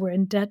people were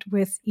in debt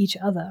with each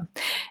other.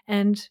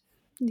 And,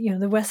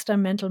 the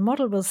Western mental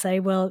model will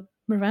say, well,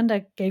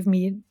 Miranda gave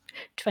me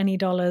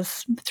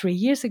 $20 3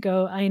 years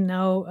ago.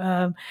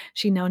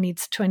 She now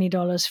needs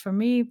 $20 from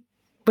me.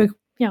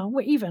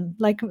 We're even,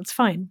 like, it's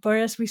fine.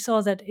 Whereas we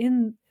saw that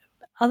in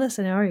other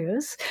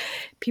scenarios,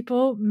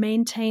 people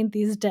maintained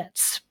these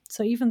debts.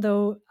 So even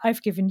though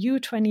I've given you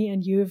 20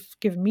 and you've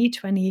given me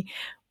 20,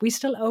 we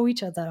still owe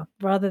each other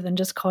rather than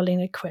just calling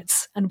it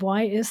quits. And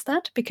why is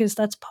that? Because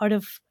that's part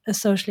of a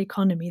social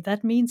economy.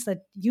 That means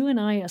that you and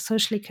I are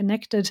socially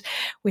connected.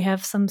 We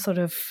have some sort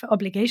of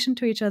obligation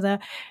to each other.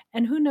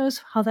 And who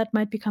knows how that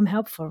might become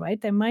helpful,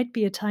 right? There might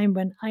be a time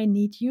when I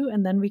need you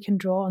and then we can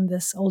draw on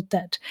this old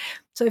debt.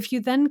 So if you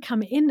then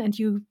come in and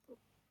you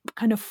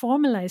kind of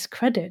formalize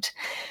credit,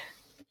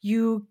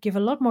 you give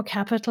a lot more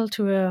capital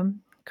to a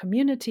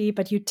community,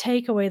 but you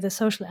take away the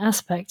social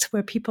aspects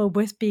where people,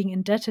 with being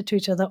indebted to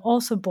each other,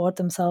 also bought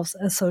themselves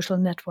a social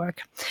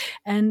network.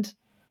 And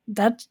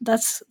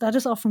that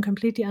is often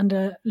completely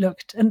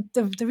underlooked. And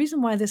the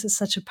reason why this is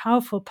such a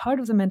powerful part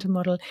of the mental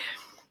model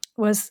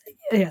was,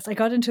 yes, I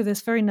got into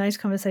this very nice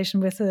conversation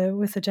with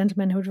a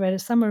gentleman who'd read a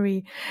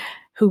summary,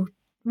 who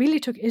really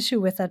took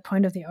issue with that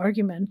point of the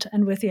argument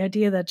and with the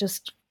idea that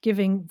just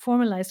giving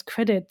formalized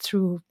credit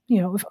through,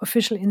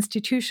 official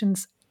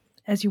institutions,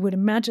 as you would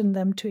imagine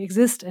them to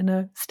exist in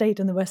a state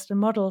in the Western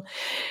model,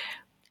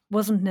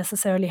 wasn't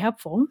necessarily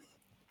helpful.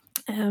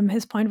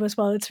 His point was,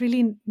 well, it's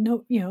really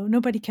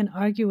nobody can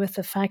argue with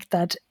the fact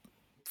that,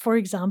 for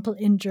example,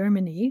 in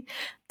Germany,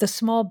 the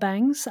small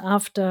banks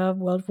after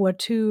World War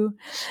II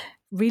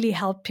really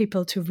helped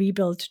people to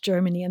rebuild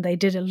Germany, and they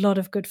did a lot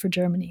of good for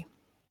Germany.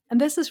 And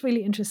this is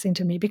really interesting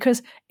to me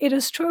because it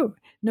is true.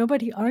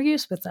 Nobody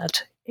argues with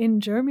that. In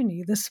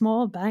Germany, the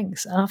small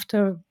banks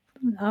after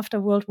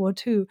World War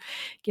II,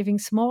 giving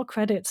small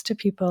credits to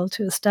people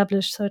to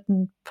establish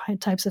certain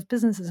types of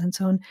businesses and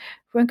so on,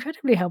 were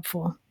incredibly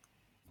helpful.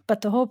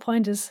 But the whole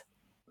point is,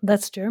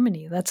 that's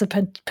Germany. That's a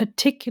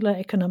particular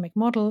economic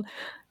model.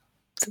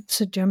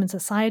 So German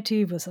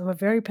society was of a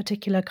very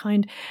particular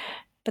kind.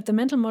 But the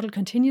mental model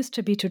continues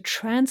to be to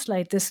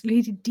translate this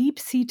really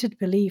deep-seated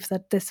belief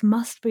that this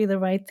must be the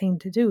right thing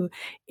to do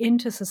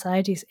into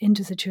societies,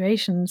 into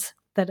situations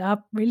that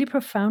are really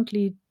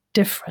profoundly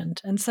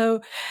different. And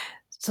so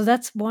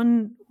that's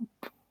one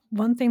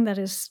thing that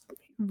is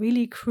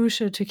really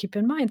crucial to keep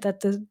in mind,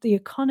 that the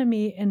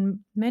economy in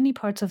many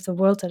parts of the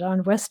world that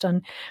aren't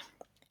Western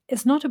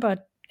is not about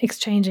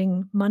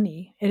exchanging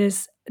money. It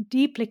is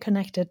deeply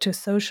connected to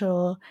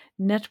social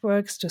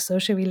networks, to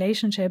social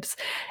relationships,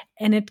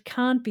 and it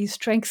can't be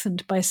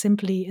strengthened by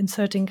simply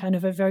inserting kind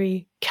of a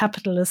very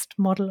capitalist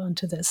model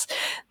onto this.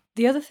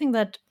 The other thing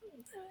that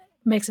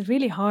makes it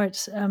really hard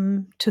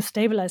to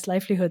stabilize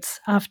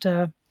livelihoods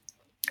after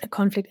a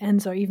conflict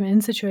ends, or even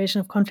in situation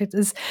of conflict,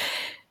 is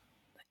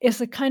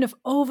a kind of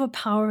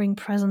overpowering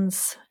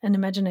presence and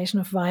imagination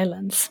of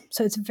violence.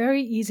 So it's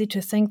very easy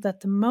to think that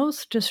the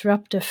most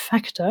disruptive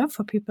factor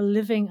for people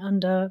living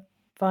under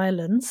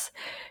violence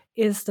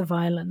is the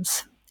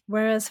violence,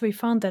 whereas we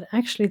found that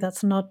actually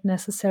that's not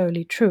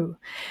necessarily true.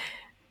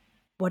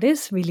 What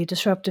is really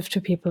disruptive to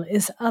people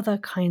is other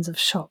kinds of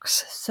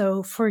shocks.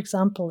 So, for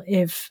example,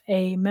 if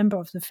a member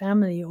of the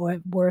family, or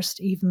at worst,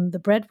 even the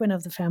breadwinner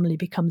of the family,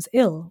 becomes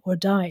ill or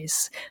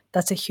dies,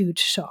 that's a huge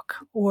shock.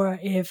 Or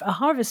if a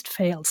harvest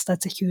fails,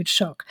 that's a huge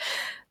shock.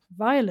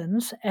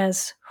 Violence,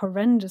 as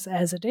horrendous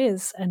as it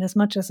is, and as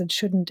much as it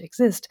shouldn't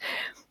exist,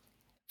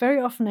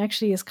 very often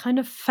actually is kind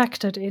of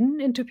factored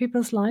into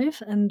people's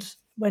life. And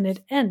when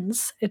it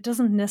ends, it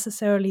doesn't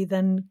necessarily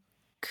then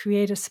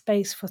create a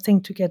space for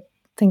things to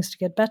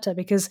get better,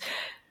 because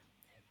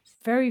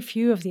very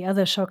few of the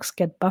other shocks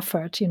get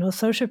buffered.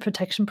 Social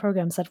protection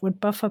programs that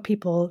would buffer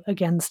people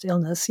against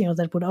illness,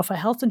 that would offer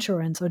health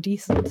insurance or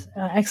decent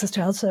access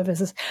to health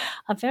services,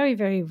 are very,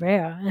 very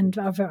rare and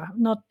are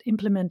not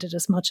implemented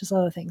as much as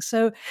other things.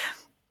 So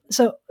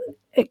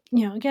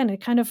again,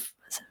 it kind of,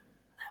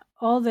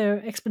 all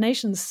the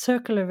explanations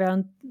circle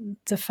around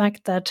the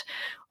fact that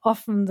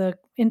often the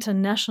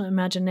international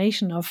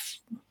imagination of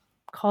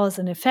cause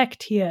and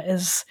effect here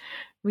is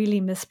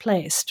really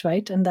misplaced,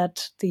 right? And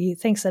that the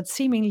things that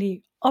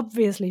seemingly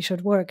obviously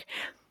should work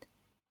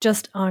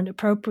just aren't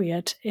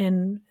appropriate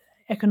in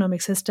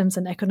economic systems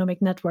and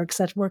economic networks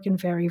that work in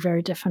very,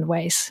 very different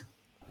ways.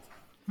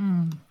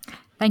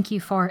 Thank you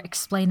for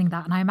explaining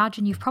that. And I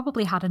imagine you've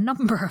probably had a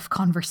number of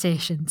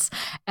conversations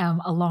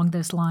along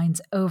those lines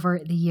over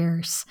the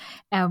years,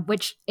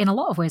 which in a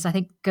lot of ways I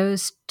think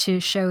goes to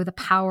show the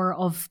power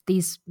of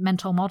these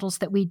mental models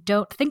that we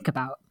don't think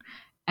about.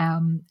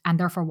 And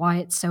therefore why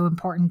it's so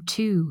important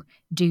to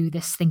do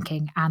this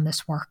thinking and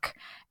this work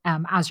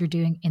as you're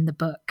doing in the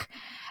book.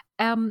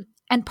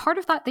 And part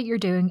of that you're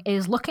doing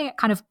is looking at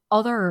kind of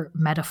other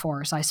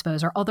metaphors, I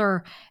suppose, or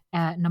other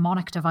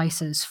mnemonic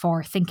devices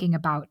for thinking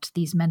about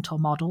these mental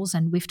models.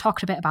 And we've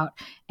talked a bit about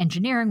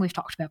engineering, we've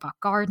talked a bit about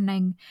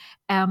gardening.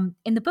 In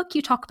the book,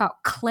 you talk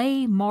about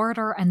clay,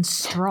 mortar, and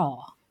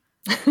straw.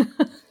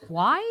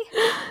 Why?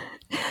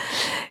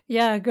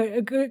 Yeah,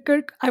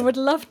 good. I would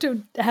love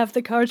to have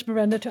the courage,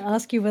 Miranda, to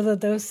ask you whether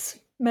those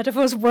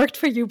metaphors worked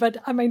for you. But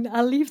I mean,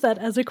 I'll leave that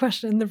as a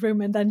question in the room,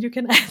 and then you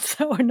can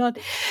answer or not.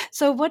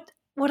 So what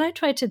I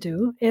try to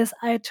do is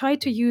I try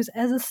to use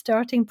as a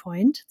starting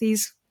point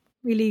these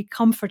really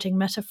comforting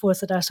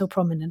metaphors that are so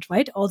prominent,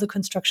 right? All the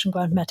construction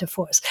ground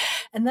metaphors.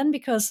 And then,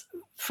 because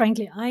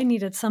frankly, I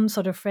needed some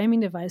sort of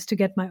framing device to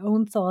get my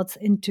own thoughts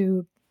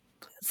into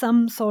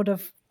some sort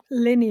of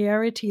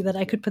linearity that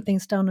I could put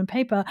things down on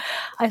paper,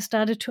 I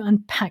started to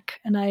unpack,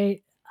 and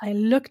I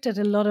looked at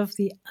a lot of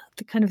the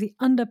kind of the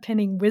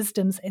underpinning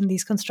wisdoms in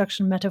these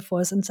construction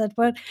metaphors and said,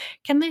 well,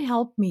 can they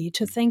help me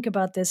to think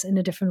about this in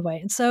a different way?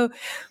 And so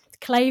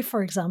clay,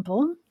 for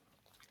example,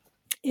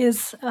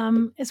 is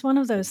one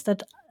of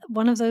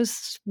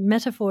those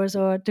metaphors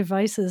or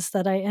devices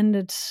that I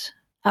ended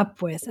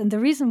up with. And the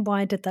reason why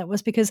I did that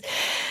was because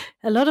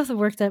a lot of the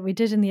work that we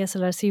did in the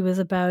SLRC was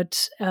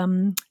about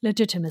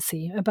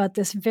legitimacy, about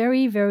this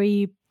very,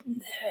 very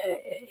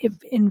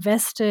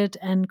invested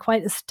and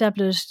quite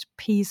established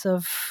piece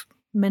of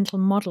mental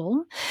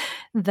model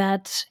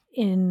that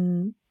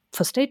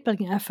for state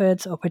building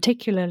efforts, or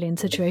particularly in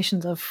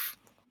situations of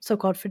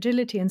so-called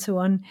fragility and so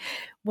on,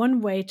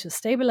 one way to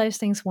stabilize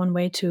things, one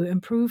way to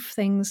improve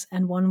things,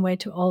 and one way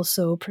to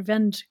also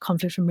prevent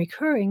conflict from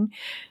recurring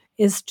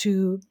is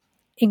to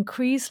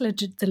increase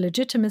the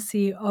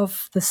legitimacy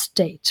of the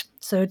state.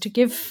 So to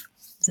give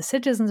the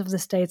citizens of the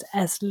state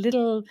as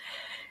little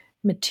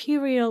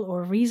material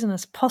or reason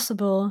as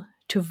possible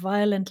to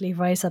violently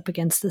rise up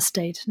against the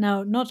state.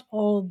 Now, not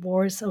all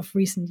wars of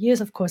recent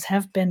years, of course,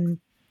 have been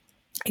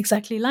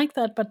exactly like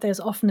that, but there's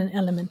often an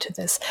element to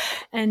this.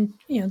 And,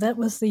 that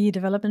was the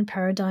development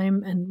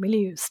paradigm, and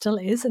really still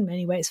is in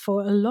many ways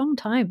for a long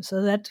time.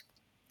 So that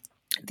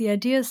the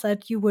idea is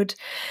that you would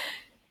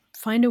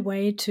find a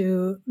way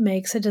to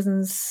make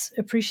citizens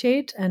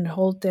appreciate and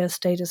hold their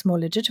state as more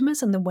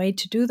legitimate. And the way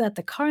to do that,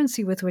 the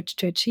currency with which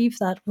to achieve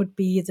that, would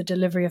be the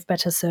delivery of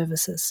better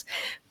services,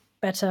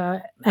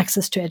 better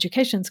access to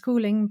education,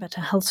 schooling, better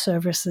health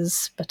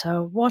services,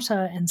 better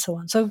water, and so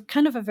on. So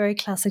kind of a very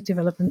classic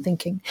development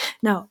thinking.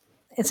 Now,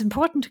 it's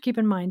important to keep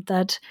in mind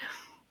that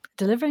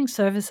delivering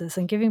services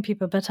and giving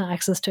people better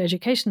access to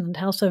education and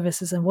health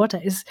services and water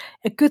is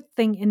a good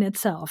thing in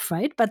itself,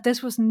 right? But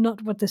this was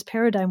not what this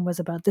paradigm was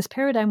about. This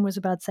paradigm was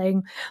about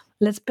saying,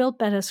 let's build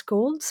better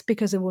schools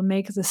because it will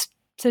make the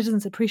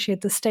citizens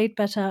appreciate the state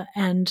better,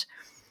 and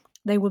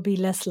they will be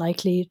less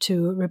likely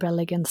to rebel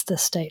against the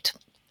state.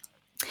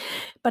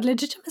 But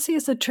legitimacy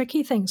is a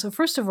tricky thing. So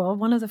first of all,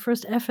 one of the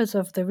first efforts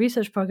of the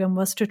research program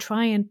was to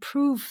try and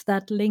prove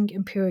that link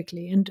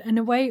empirically, and in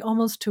a way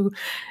almost to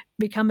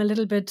become a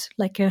little bit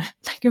like a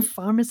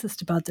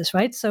pharmacist about this,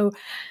 right? So,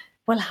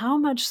 well, how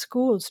much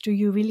schools do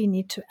you really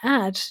need to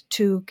add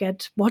to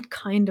get what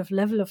kind of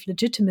level of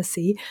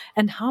legitimacy,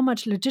 and how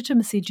much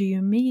legitimacy do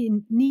you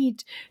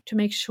need to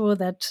make sure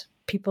that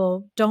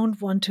people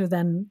don't want to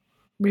then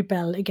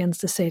rebel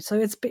against the state?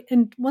 So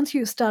and once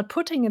you start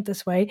putting it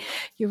this way,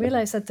 you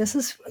realize that this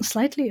is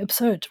slightly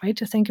absurd, right,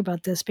 to think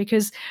about this,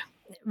 because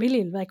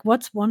really, like,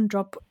 what's one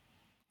drop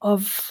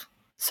of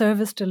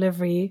service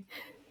delivery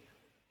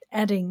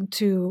adding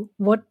to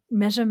what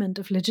measurement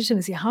of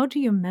legitimacy? How do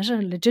you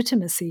measure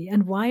legitimacy,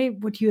 and why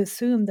would you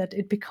assume that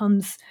it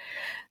becomes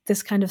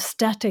this kind of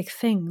static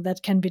thing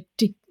that can be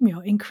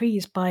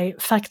increased by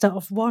factor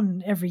of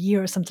 1 every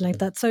year or something like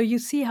that? So you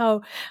see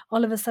how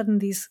all of a sudden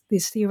these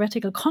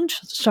theoretical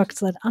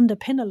constructs that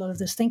underpin a lot of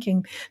this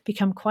thinking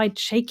become quite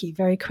shaky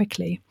very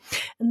quickly.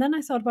 And then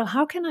I thought, well,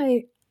 how can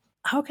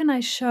I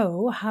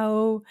show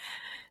how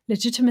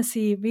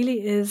legitimacy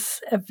really is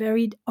of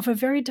a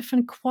very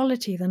different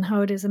quality than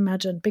how it is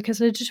imagined? Because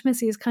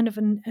legitimacy is kind of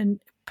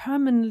an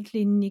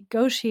permanently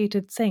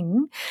negotiated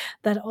thing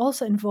that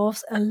also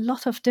involves a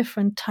lot of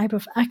different type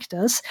of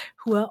actors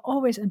who are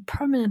always in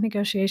permanent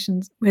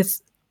negotiations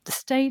with the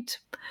state,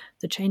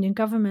 the changing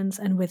governments,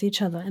 and with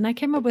each other. And I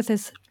came up with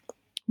this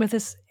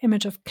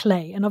image of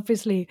clay. And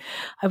obviously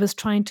I was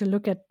trying to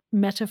look at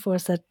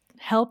metaphors that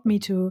help me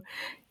to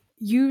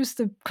use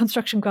the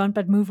construction ground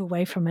but move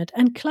away from it.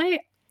 And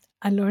clay,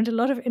 I learned a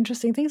lot of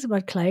interesting things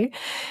about clay.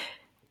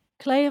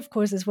 Clay, of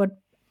course, is what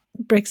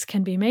bricks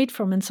can be made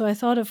from. And so I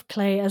thought of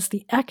clay as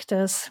the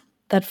actors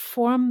that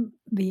form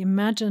the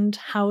imagined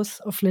house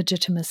of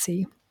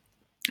legitimacy.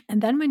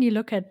 And then when you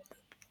look at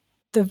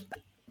the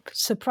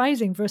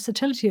surprising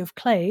versatility of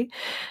clay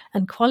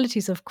and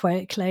qualities of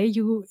clay,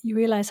 you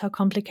realize how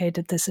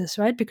complicated this is,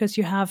 right? Because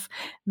you have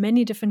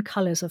many different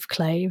colors of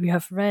clay. You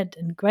have red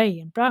and gray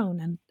and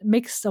brown and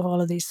mixed of all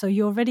of these. So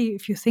you already,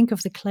 if you think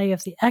of the clay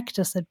of the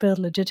actors that build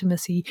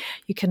legitimacy,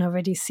 you can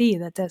already see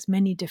that there's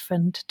many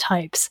different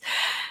types.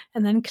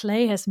 And then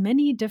clay has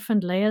many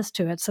different layers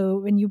to it. So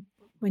when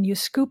you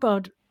scoop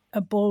out a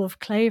ball of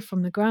clay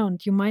from the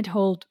ground, you might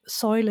hold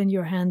soil in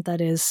your hand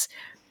that is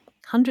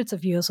hundreds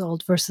of years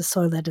old versus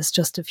soil that is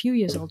just a few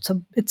years old.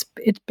 So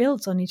it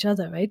builds on each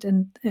other, right?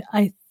 And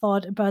I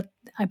thought about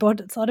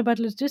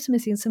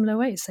legitimacy in similar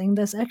ways, saying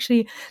there's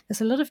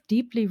a lot of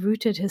deeply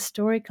rooted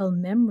historical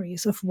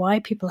memories of why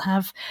people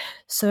have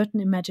certain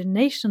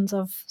imaginations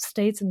of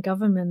states and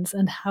governments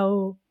and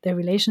how their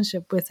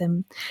relationship with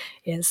them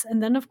is.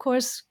 And then, of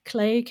course,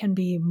 clay can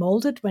be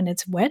molded when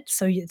it's wet,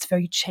 so it's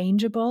very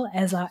changeable,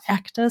 as are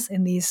actors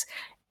in these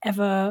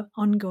ever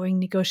ongoing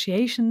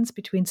negotiations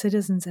between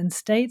citizens and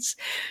states.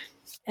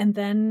 And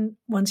then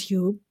once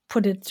you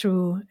put it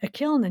through a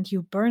kiln and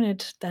you burn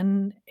it,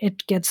 then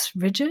it gets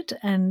rigid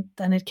and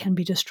then it can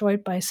be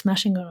destroyed by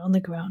smashing it on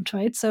the ground,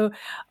 right? So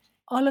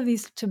all of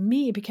these, to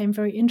me, became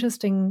very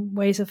interesting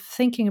ways of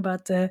thinking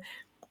about the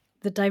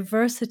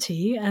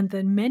diversity and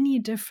the many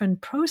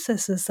different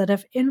processes that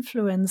have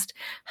influenced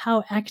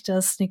how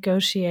actors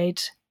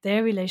negotiate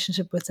their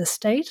relationship with the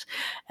state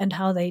and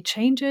how they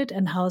change it,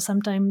 and how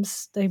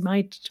sometimes they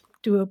might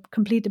do a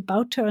complete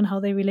about turn,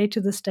 how they relate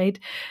to the state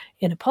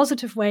in a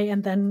positive way,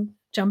 and then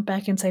jump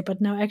back and say,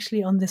 but now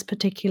actually on this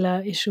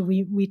particular issue,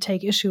 we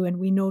take issue and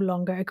we no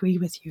longer agree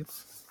with you.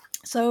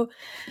 So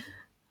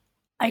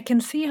I can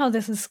see how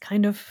this is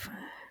kind of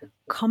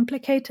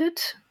complicated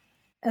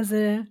as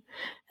a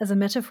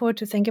metaphor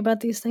to think about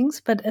these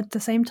things, but at the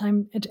same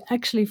time, it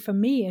actually, for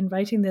me, in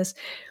writing this,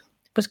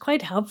 was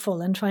quite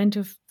helpful in trying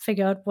to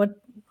figure out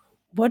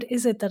what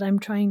is it that I'm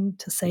trying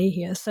to say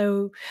here.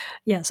 So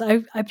yes,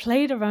 I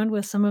played around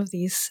with some of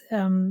these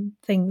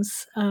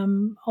things,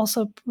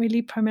 also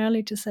really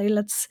primarily to say,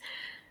 let's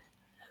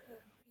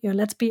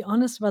be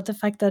honest about the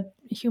fact that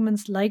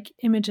humans like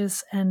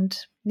images and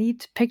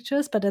need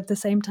pictures, but at the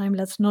same time,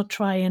 let's not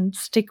try and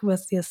stick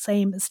with the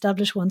same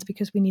established ones,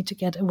 because we need to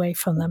get away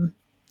from them.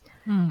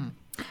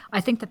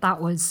 I think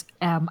that was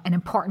an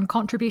important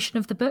contribution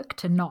of the book,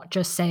 to not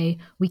just say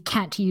we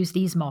can't use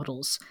these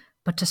models,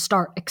 but to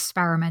start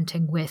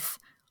experimenting with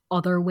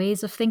other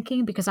ways of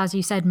thinking. Because as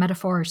you said,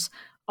 metaphors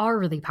are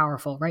really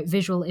powerful, right?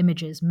 Visual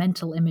images,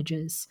 mental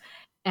images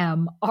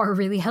are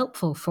really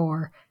helpful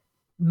for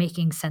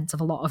making sense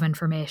of a lot of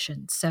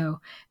information. So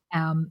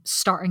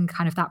starting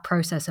kind of that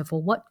process of,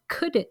 well, what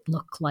could it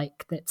look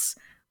like that's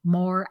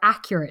more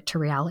accurate to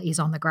realities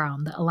on the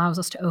ground, that allows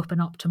us to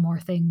open up to more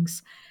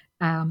things,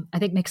 I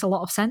think makes a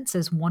lot of sense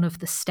as one of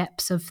the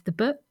steps of the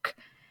book.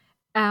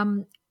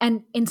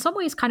 And in some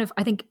ways kind of,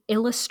 I think,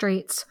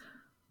 illustrates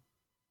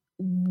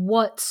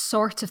what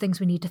sorts of things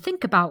we need to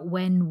think about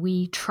when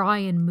we try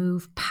and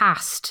move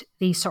past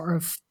these sort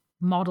of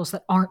models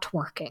that aren't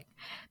working,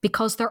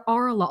 because there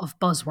are a lot of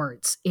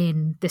buzzwords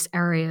in this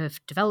area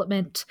of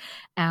development.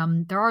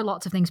 There are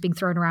lots of things being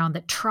thrown around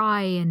that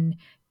try and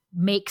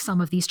make some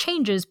of these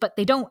changes, but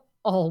they don't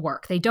all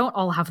work. They don't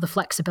all have the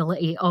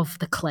flexibility of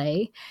the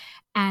clay.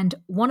 And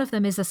one of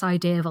them is this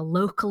idea of a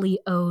locally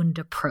owned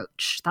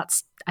approach.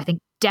 That's, I think,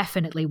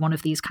 definitely one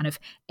of these kind of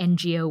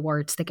NGO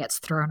words that gets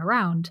thrown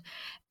around,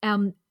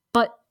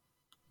 but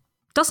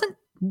doesn't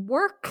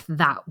work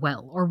that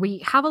well. Or we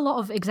have a lot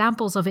of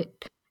examples of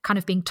it kind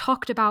of being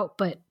talked about,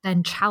 but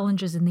then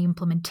challenges in the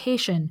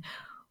implementation.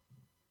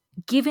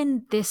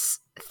 Given this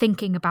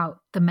thinking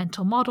about the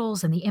mental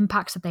models and the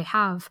impacts that they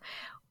have,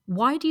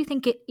 why do you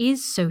think it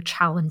is so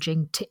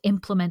challenging to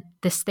implement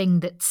this thing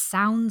that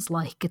sounds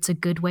like it's a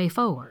good way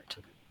forward?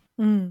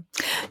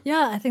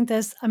 Yeah, I think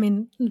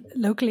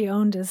locally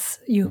owned is,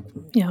 you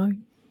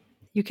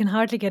can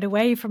hardly get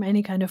away from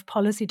any kind of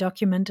policy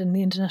document in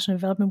the international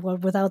development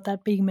world without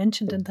that being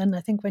mentioned. And then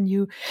I think when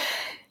you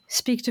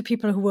speak to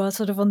people who are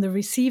sort of on the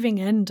receiving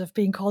end of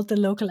being called the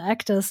local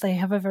actors, they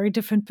have a very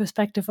different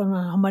perspective on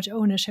how much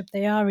ownership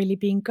they are really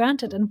being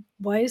granted. And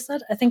why is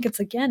that? I think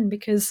it's, again,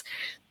 because,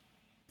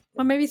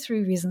 well, maybe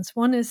three reasons.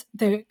 One is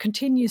there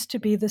continues to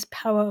be this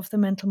power of the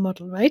mental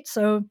model, right?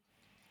 So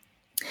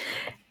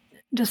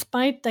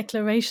despite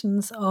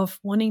declarations of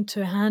wanting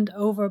to hand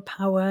over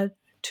power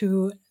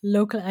to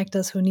local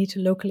actors who need to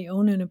locally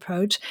own an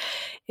approach,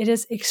 it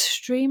is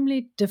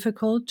extremely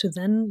difficult to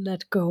then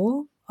let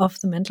go of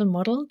the mental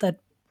model that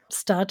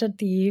started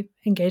the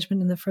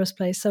engagement in the first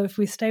place. So if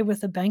we stay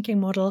with the banking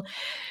model,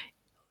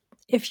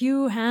 if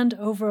you hand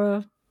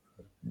over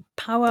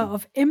power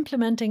of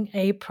implementing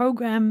a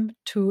program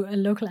to a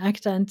local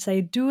actor and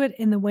say, do it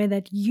in the way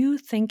that you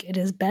think it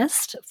is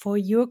best for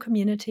your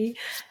community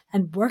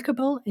and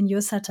workable in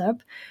your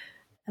setup,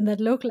 and that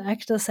local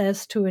actor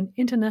says to an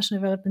international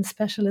development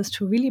specialist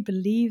who really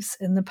believes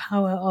in the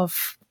power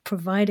of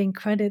providing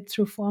credit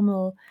through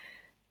formal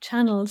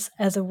channels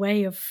as a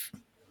way of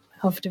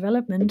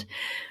development,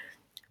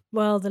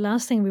 well, the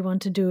last thing we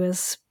want to do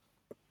is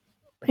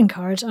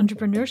encourage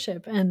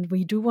entrepreneurship. And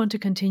we do want to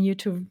continue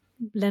to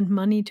lend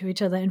money to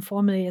each other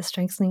informally as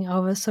strengthening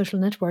our social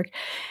network.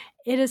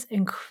 It is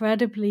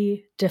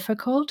incredibly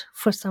difficult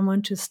for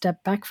someone to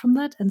step back from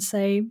that and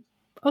say,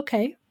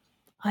 okay,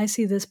 I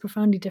see this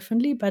profoundly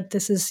differently, but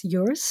this is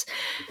yours.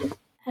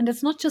 And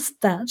it's not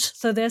just that.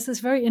 So there's this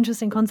very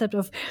interesting concept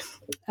of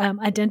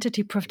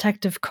identity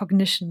protective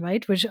cognition,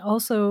 right? Which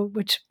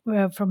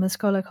from a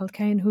scholar called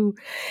Kane,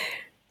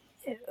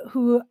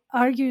 who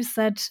argues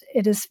that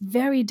it is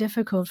very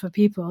difficult for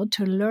people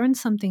to learn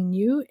something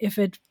new if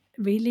it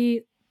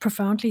really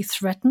profoundly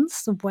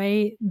threatens the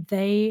way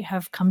they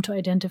have come to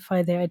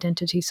identify their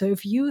identity. So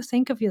if you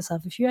think of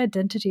yourself, if your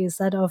identity is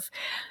that of,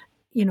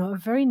 a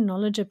very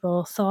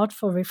knowledgeable,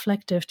 thoughtful,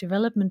 reflective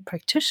development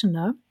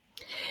practitioner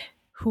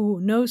who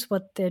knows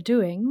what they're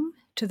doing,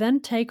 to then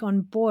take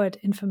on board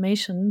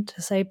information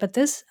to say, but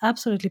this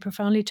absolutely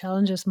profoundly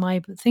challenges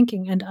my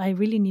thinking, and I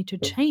really need to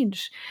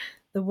change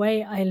the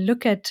way I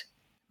look at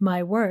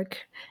my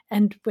work.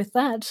 And with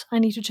that, I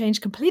need to change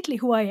completely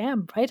who I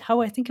am, right?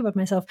 How I think about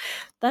myself.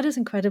 That is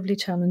incredibly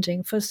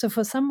challenging. For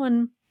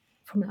someone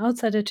from an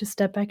outsider to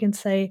step back and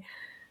say,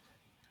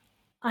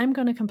 I'm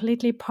going to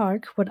completely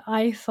park what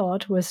I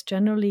thought was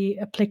generally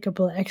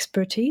applicable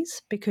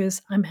expertise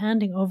because I'm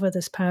handing over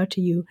this power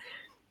to you,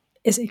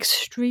 is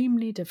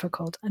extremely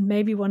difficult, and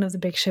maybe one of the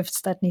big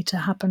shifts that need to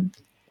happen.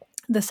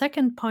 The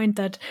second point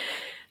that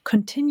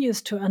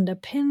continues to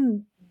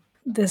underpin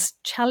this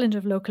challenge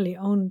of locally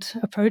owned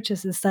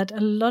approaches is that a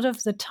lot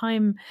of the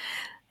time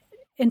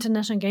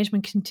international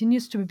engagement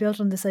continues to be built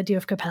on this idea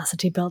of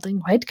capacity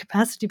building, right?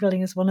 Capacity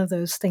building is one of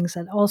those things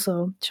that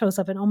also shows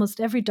up in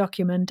almost every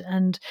document,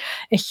 and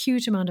a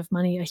huge amount of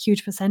money, a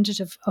huge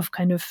percentage of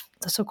kind of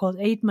the so-called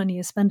aid money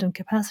is spent on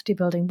capacity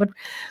building. But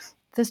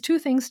there's two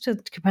things to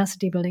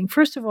capacity building.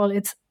 First of all,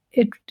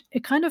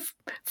 it kind of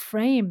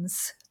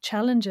frames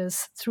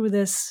challenges through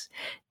this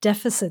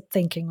deficit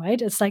thinking,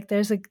 right? It's like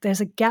there's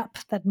a gap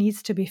that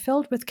needs to be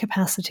filled with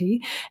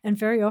capacity, and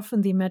very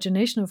often the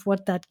imagination of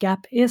what that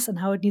gap is and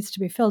how it needs to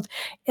be filled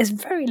is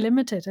very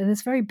limited, and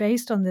it's very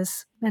based on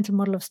this mental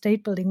model of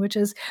state building, which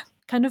is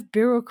kind of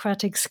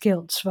bureaucratic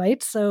skills,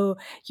 right? So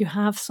you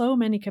have so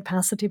many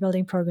capacity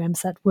building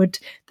programs that would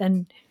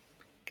then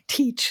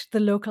teach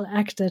the local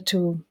actor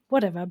to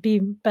whatever, be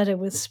better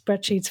with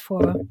spreadsheets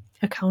for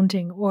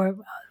accounting, or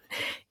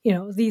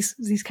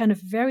these kind of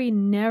very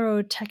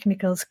narrow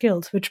technical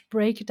skills which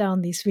break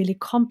down these really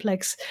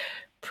complex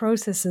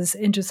processes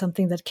into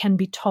something that can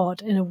be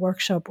taught in a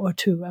workshop or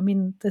two. I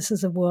mean, this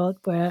is a world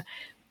where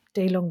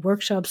day-long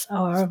workshops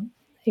are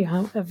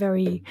a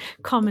very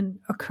common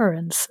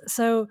occurrence.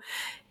 So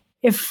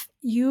if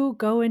you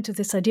go into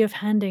this idea of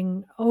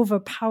handing over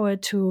power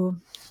to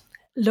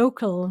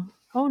local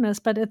owners,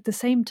 but at the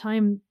same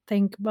time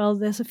think, well,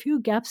 there's a few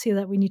gaps here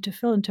that we need to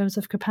fill in terms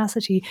of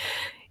capacity,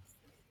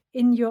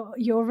 you're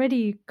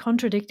already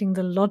contradicting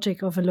the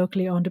logic of a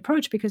locally owned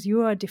approach, because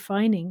you are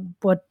defining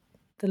what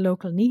the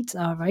local needs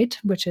are, right?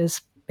 Which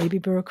is maybe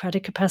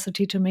bureaucratic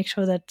capacity to make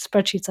sure that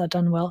spreadsheets are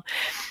done well.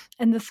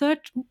 And the third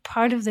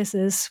part of this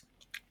is,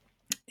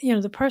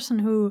 the person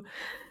who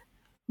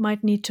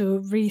might need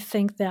to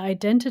rethink their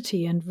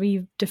identity and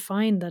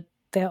redefine that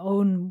their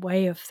own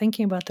way of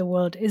thinking about the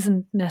world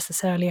isn't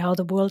necessarily how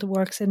the world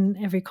works in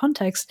every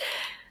context.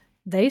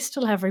 They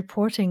still have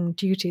reporting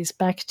duties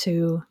back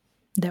to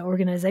their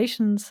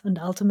organizations and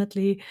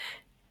ultimately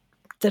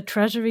the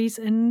treasuries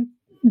in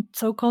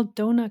so-called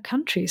donor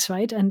countries,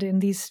 right? And in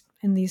these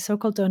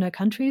so-called donor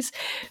countries,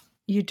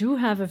 you do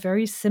have a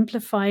very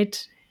simplified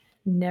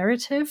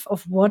narrative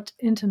of what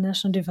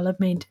international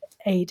development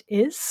aid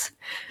is,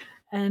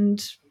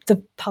 and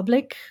the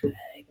public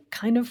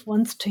kind of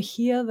wants to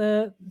hear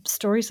the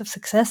stories of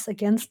success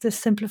against this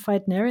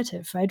simplified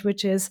narrative, right?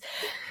 Which is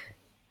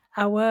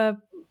our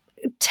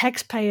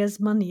taxpayers'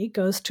 money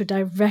goes to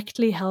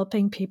directly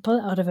helping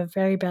people out of a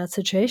very bad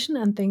situation,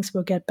 and things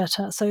will get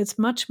better. So it's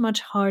much,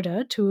 much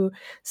harder to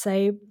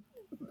say,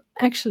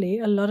 actually,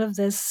 a lot of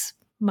this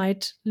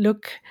might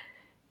look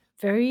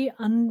very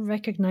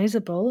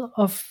unrecognizable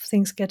of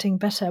things getting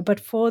better. But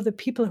for the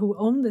people who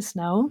own this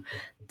now,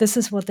 this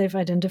is what they've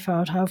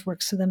identified, how it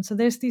works to them. So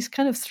there's these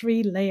kind of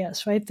three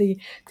layers, right? The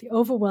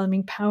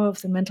overwhelming power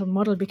of the mental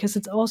model, because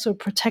it's also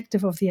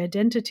protective of the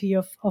identity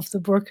of the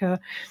worker,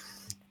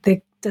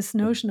 this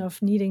notion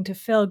of needing to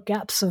fill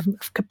gaps of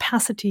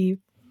capacity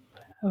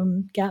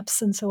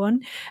gaps and so on.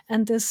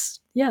 And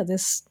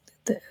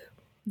the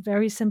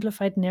very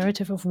simplified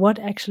narrative of what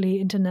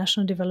actually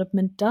international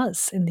development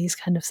does in these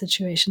kind of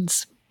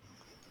situations.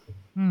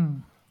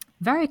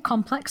 Very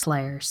complex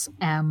layers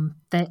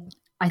that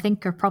I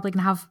think are probably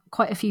going to have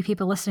quite a few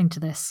people listening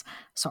to this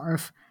sort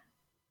of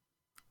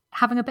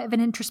having a bit of an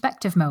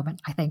introspective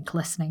moment, I think,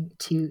 listening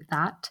to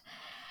that.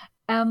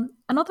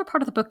 Another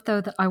part of the book,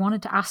 though, that I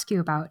wanted to ask you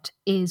about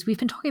is we've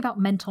been talking about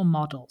mental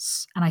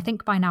models, and I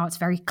think by now it's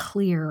very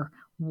clear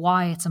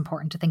why it's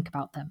important to think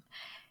about them.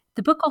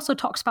 The book also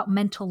talks about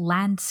mental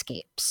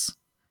landscapes.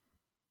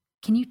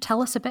 Can you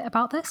tell us a bit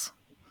about this?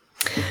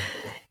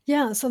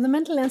 Yeah, so the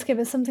mental landscape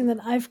is something that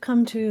I've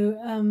come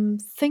to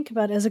think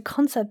about as a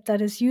concept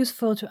that is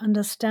useful to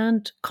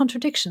understand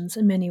contradictions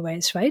in many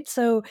ways, right?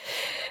 So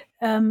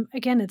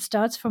again, it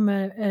starts from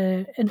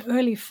an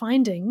early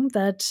finding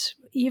that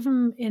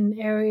even in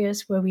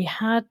areas where we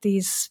had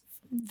these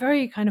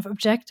very kind of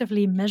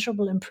objectively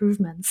measurable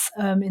improvements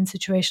in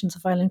situations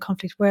of violent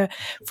conflict, where,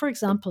 for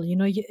example,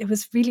 it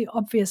was really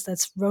obvious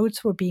that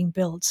roads were being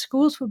built,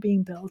 schools were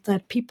being built,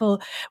 that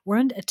people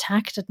weren't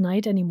attacked at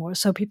night anymore.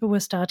 So people were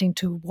starting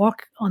to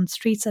walk on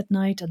streets at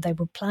night, and they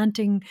were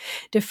planting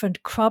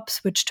different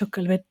crops, which took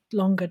a bit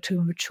longer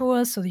to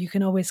mature. So you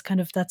can always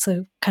that's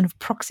a kind of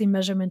proxy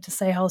measurement to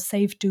say how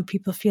safe do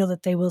people feel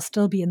that they will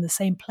still be in the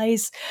same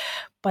place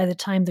by the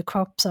time the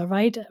crops are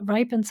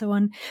ripe and so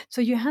on. So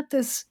you had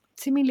this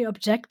seemingly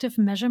objective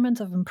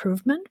measurements of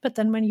improvement, but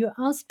then when you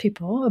asked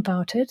people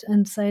about it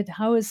and said,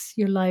 how is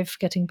your life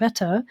getting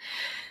better?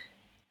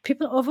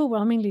 People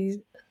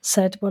overwhelmingly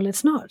said, well,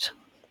 it's not.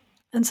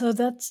 And so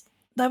that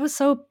was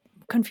so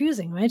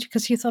confusing, right?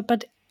 Because you thought,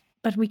 but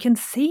we can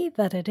see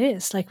that it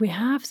is. Like, we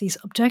have these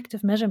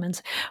objective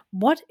measurements.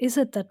 What is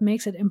it that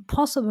makes it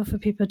impossible for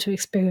people to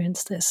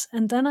experience this?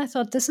 And then I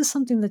thought, this is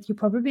something that you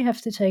probably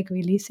have to take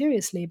really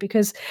seriously,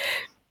 because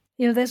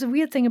there's a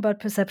weird thing about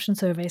perception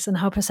surveys and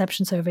how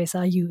perception surveys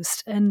are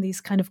used in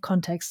these kind of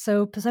contexts.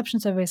 So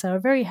perception surveys are a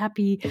very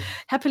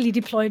happily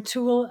deployed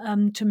tool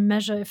to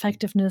measure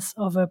effectiveness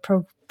of a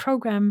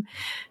program,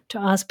 to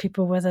ask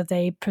people whether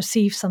they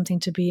perceive something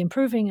to be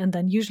improving. And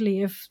then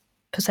usually if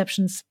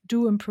perceptions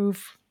do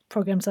improve,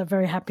 programs are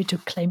very happy to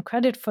claim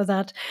credit for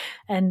that.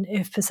 And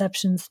if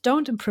perceptions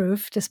don't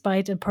improve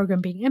despite a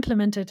program being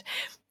implemented,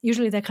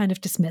 usually they're kind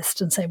of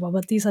dismissed and say, well,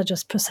 but these are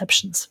just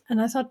perceptions.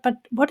 And I thought, but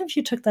what if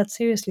you took that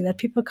seriously, that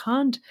people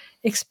can't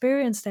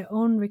experience their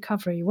own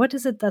recovery? What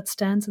is it that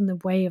stands in the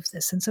way of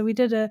this? And so we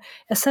did a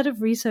set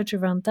of research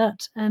around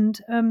that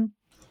and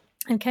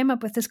came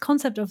up with this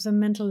concept of the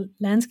mental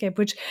landscape,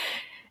 which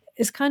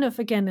is kind of,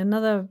 again,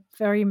 another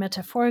very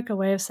metaphorical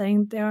way of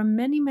saying there are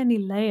many, many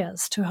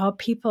layers to how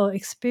people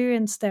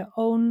experience their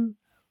own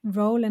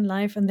role in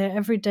life and their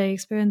everyday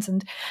experience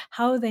and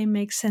how they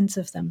make sense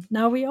of them.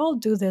 Now, we all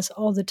do this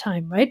all the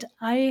time, right?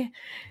 I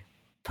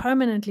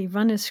permanently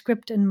run a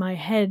script in my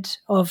head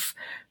of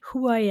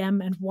who I am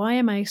and why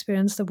am I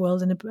experiencing the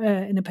world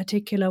in a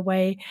particular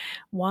way?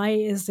 Why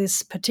is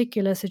this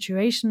particular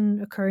situation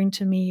occurring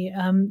to me?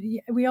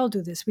 We all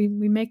do this. We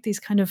make these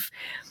kind of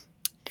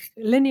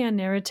linear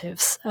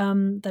narratives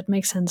that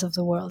make sense of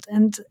the world.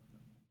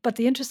 But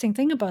the interesting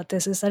thing about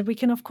this is that we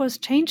can, of course,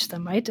 change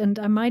them, right? And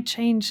I might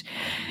change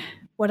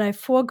what I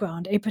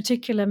foreground, a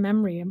particular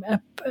memory.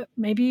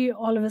 Maybe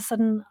all of a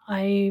sudden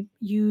I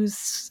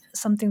use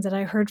something that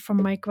I heard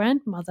from my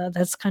grandmother.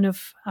 That's kind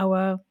of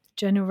our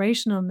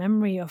generational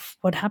memory of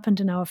what happened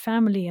in our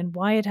family and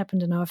why it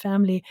happened in our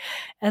family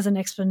as an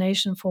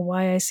explanation for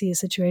why I see a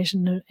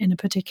situation in a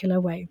particular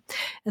way.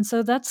 And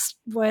so that's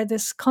where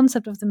this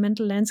concept of the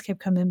mental landscape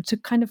come in, to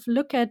kind of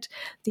look at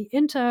the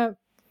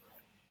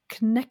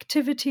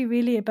interconnectivity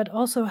really, but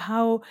also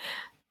how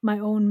my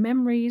own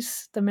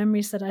memories, the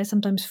memories that I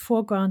sometimes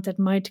foreground that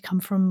might come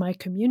from my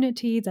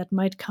community, that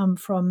might come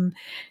from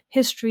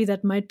history,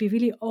 that might be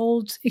really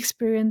old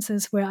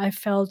experiences where I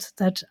felt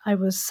that I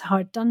was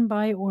hard done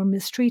by or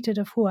mistreated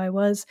of who I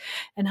was,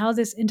 and how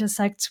this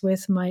intersects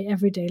with my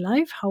everyday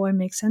life, how I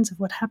make sense of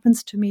what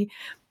happens to me.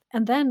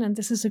 And then, and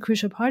this is a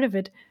crucial part of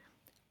it,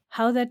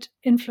 how that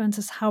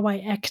influences how I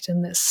act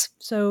in this.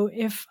 So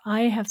if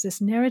I have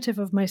this narrative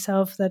of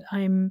myself that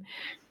I'm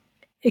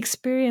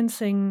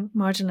experiencing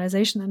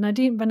marginalization, and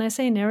when I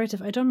say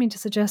narrative, I don't mean to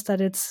suggest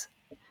that it's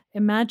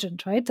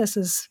imagined, right? This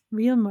is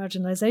real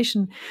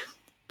marginalization,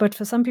 but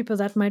for some people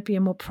that might be a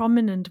more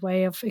prominent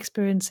way of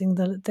experiencing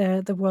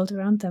the world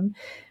around them.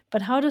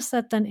 But how does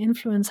that then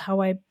influence how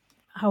I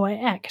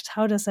act?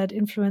 How does that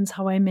influence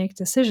how I make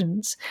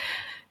decisions?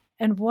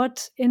 And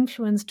what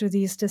influence do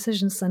these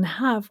decisions then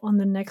have on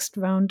the next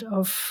round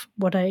of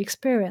what I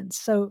experience?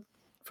 So,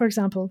 for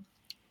example,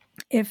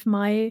 if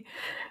my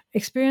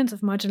experience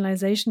of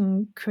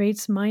marginalization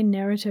creates my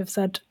narrative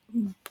that,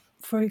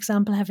 for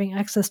example, having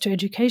access to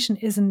education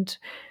isn't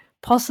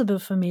possible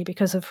for me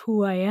because of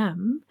who I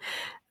am,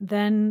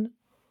 then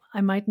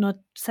I might not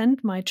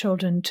send my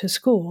children to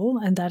school,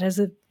 and that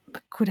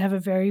could have a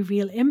very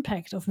real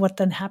impact of what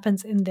then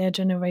happens in their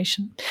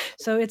generation.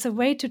 So it's a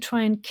way to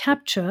try and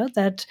capture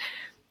that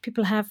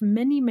people have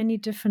many, many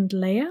different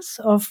layers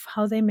of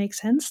how they make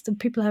sense. That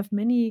people have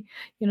many,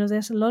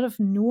 there's a lot of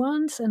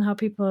nuance in how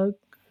people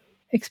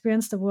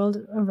experience the world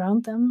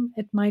around them.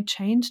 It might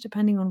change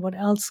depending on what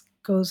else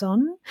goes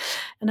on.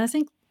 And I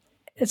think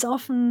it's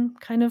often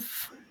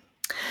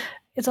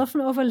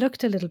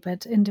overlooked a little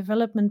bit in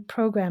development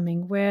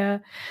programming,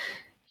 where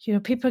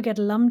people get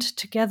lumped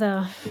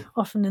together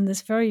often in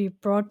this very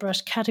broad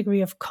brush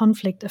category of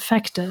conflict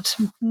affected,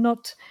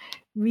 not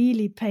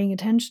really paying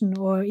attention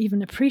or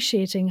even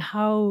appreciating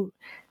how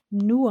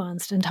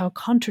nuanced and how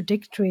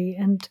contradictory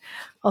and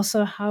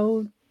also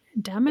how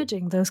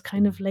damaging those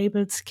kind of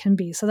labels can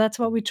be. So that's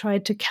what we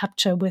tried to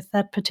capture with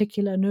that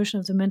particular notion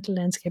of the mental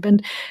landscape.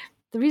 And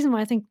the reason why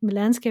I think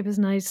landscape is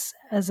nice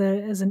as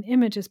an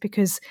image is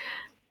because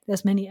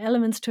there's many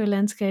elements to a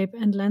landscape,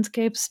 and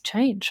landscapes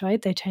change,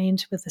 right? They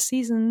change with the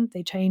season,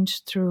 they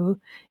change through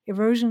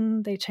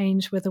erosion, they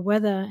change with the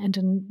weather. And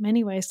in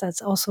many ways,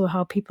 that's also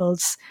how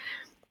people's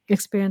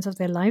experience of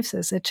their lives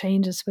is. It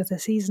changes with the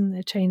season,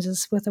 it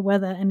changes with the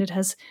weather, and it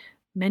has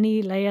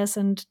many layers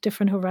and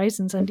different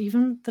horizons. And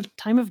even the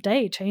time of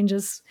day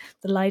changes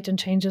the light and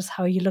changes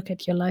how you look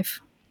at your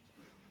life.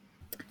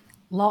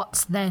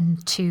 Lots then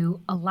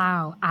to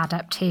allow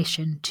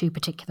adaptation to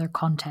particular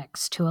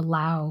contexts, to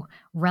allow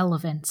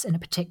relevance in a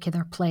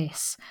particular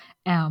place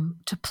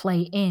to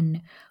play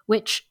in,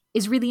 which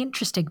is really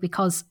interesting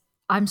because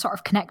I'm sort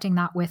of connecting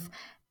that with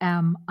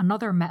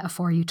another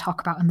metaphor you talk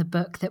about in the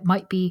book that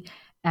might be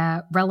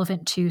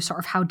relevant to sort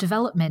of how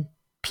development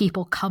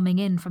people coming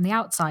in from the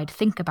outside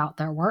think about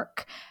their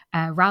work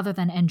rather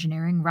than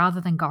engineering,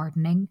 rather than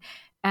gardening.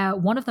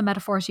 One of the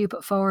metaphors you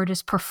put forward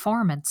is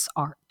performance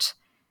art.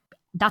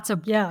 That's a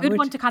good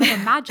one to kind of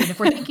imagine. If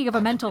we're thinking of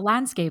a mental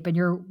landscape and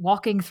you're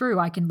walking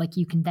through,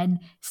 you can then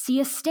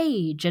see a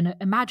stage and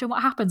imagine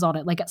what happens on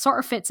it. Like it sort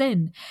of fits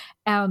in.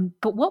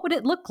 But what would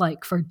it look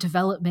like for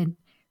development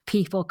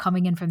people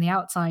coming in from the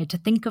outside to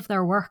think of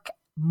their work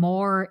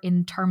more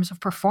in terms of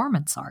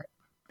performance art?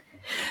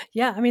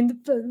 Yeah, I mean,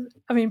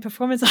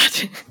 performance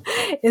art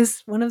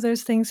is one of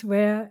those things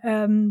where,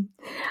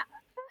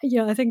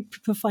 I think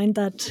people find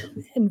that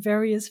in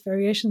various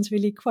variations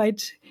really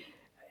quite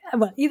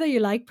well, either you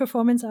like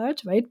performance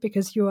art, right,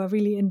 because you are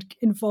really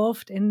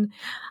involved in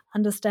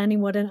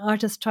understanding what an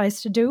artist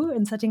tries to do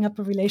and setting up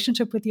a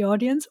relationship with the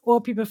audience, or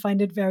people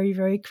find it very,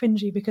 very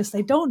cringy because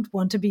they don't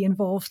want to be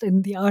involved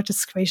in the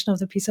artist's creation of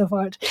the piece of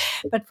art.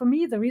 But for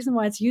me, the reason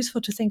why it's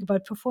useful to think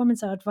about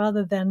performance art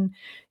rather than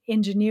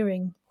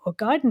engineering or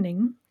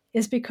gardening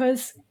is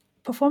because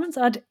performance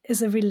art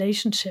is a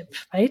relationship,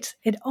 right?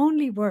 It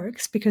only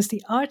works because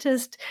the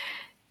artist,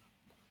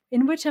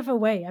 in whichever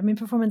way, I mean,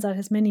 performance art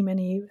has many,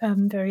 many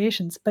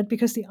variations, but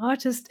because the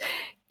artist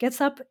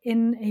gets up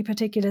in a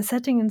particular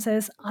setting and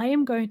says, I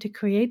am going to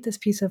create this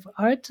piece of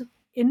art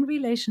in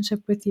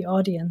relationship with the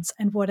audience.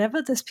 And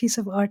whatever this piece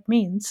of art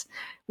means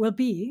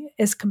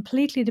is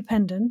completely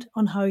dependent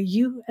on how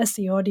you as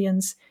the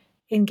audience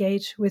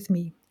engage with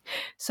me.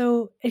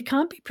 So it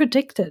can't be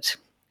predicted.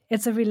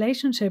 It's a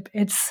relationship.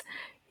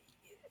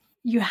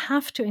 You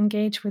have to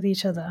engage with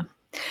each other.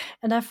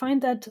 And I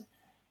find that,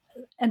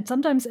 and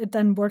sometimes it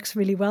then works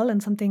really well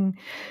and something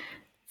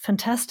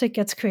fantastic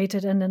gets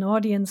created and an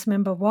audience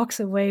member walks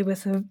away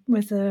with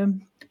a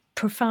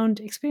profound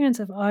experience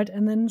of art,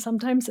 and then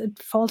sometimes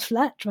it falls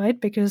flat,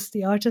 right? Because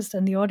the artist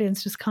and the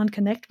audience just can't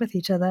connect with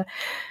each other.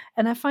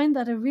 And I find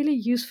that a really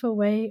useful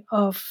way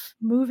of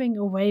moving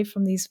away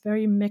from these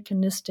very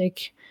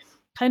mechanistic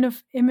kind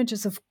of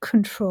images of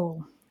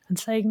control and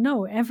saying,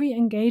 no, every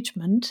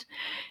engagement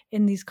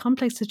in these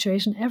complex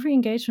situations, every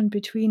engagement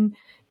between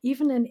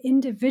even an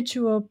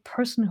individual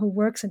person who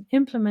works in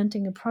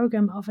implementing a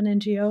program of an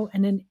NGO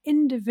and an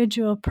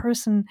individual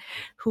person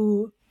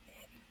who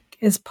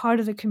is part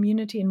of the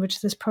community in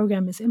which this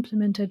program is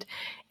implemented,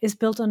 is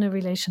built on a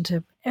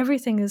relationship.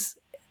 Everything is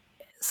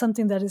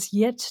something that is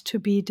yet to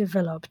be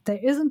developed. There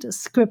isn't a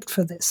script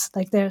for this.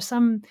 Like, there are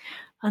some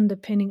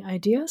underpinning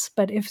ideas,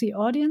 but if the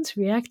audience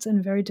reacts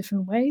in very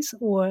different ways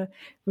or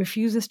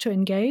refuses to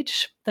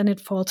engage, then it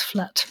falls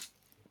flat.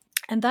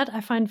 And that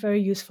I find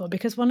very useful,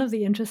 because one of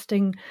the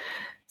interesting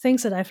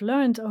things that I've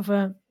learned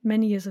over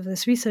many years of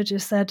this research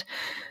is that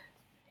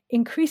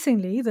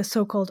increasingly the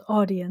so-called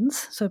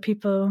audience, so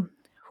people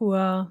who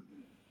are,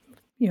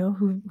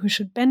 who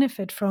should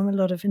benefit from a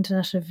lot of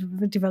international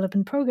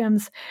development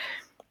programs,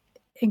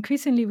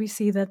 increasingly we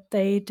see that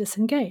they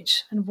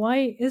disengage. And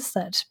why is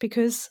that?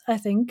 Because I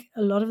think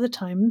a lot of the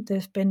time there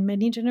have been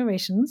many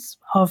generations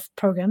of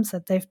programs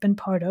that they've been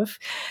part of.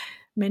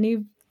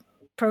 Many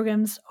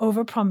programs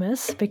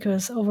overpromise,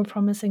 because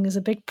overpromising is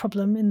a big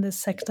problem in this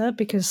sector,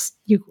 because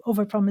you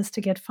overpromise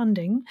to get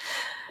funding,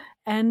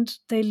 and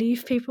they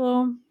leave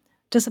people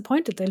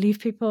disappointed. They leave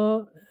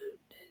people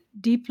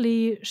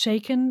deeply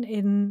shaken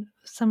in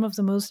some of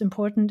the most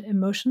important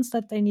emotions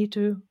that they need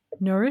to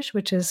nourish,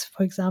 which is,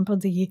 for example,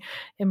 the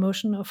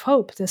emotion of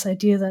hope, this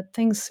idea that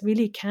things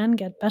really can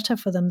get better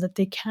for them, that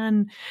they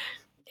can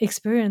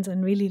experience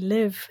and really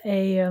live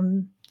a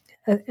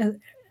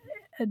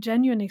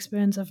genuine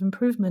experience of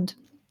improvement.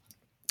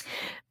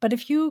 But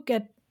if you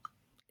get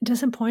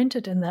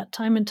disappointed in that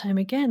time and time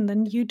again,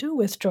 then you do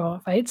withdraw,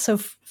 right? So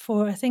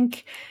I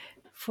think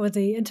for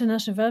the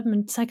international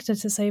development sector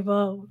to say,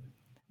 well,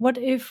 what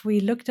if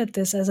we looked at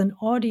this as an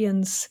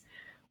audience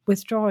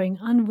withdrawing,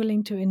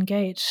 unwilling to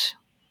engage?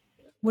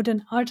 Would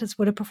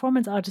a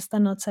performance artist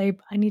then not say,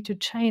 I need to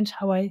change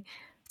how I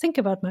think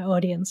about my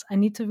audience? I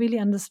need to really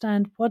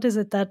understand, what is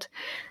it that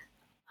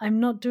I'm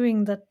not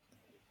doing that,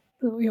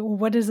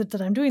 what is it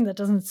that I'm doing that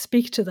doesn't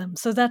speak to them?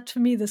 So that, for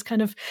me, this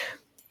kind of,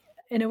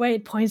 in a way,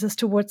 it points us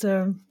towards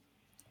a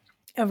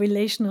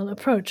relational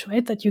approach,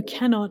 right? That you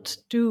cannot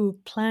do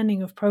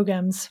planning of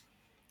programs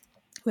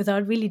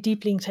without really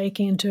deeply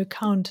taking into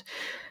account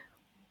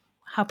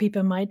how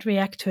people might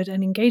react to it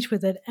and engage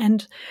with it,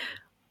 and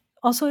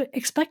also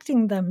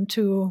expecting them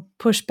to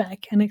push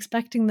back and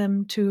expecting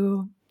them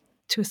to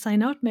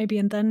sign out maybe,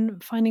 and then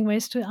finding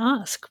ways to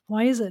ask,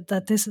 why is it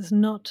that this is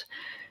not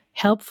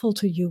helpful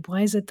to you?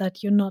 Why is it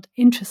that you're not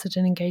interested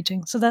in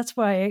engaging? So that's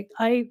why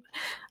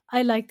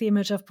I like the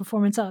image of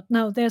performance art.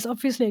 Now, there's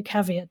obviously a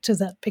caveat to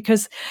that,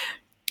 because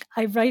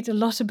I write a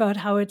lot about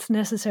how it's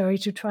necessary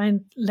to try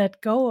and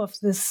let go of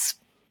this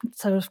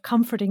sort of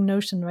comforting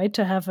notion, right?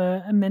 To have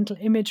a mental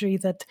imagery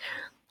that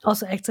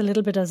also acts a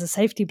little bit as a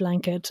safety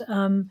blanket.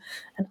 And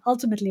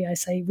ultimately, I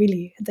say,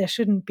 really, there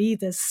shouldn't be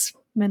this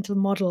mental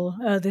model,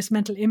 this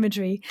mental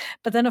imagery.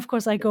 But then, of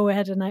course, I go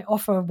ahead and I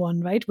offer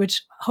one, right?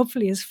 Which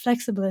hopefully is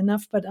flexible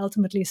enough, but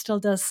ultimately still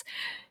does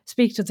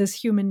speak to this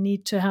human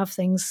need to have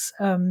things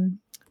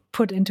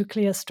put into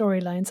clear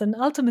storylines. And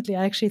ultimately,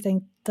 I actually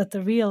think that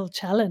the real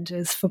challenge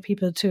is for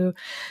people to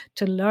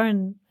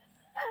learn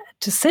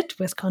to sit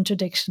with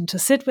contradiction, to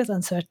sit with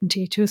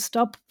uncertainty, to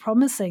stop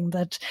promising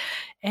that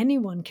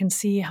anyone can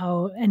see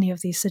how any of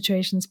these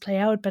situations play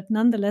out, but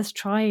nonetheless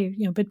try,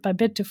 bit by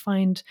bit, to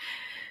find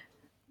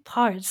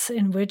parts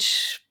in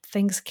which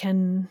things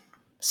can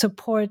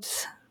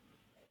support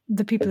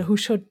the people who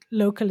should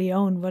locally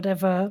own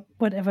whatever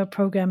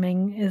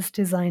programming is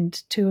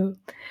designed to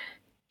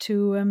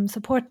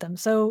support them.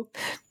 So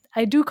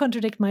I do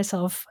contradict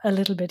myself a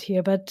little bit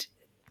here, but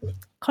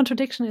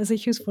contradiction is a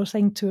useful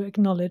thing to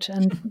acknowledge,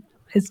 and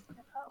is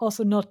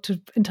also not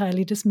to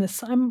entirely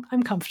dismiss.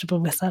 I'm comfortable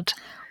with that.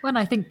 Well,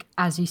 I think,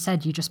 as you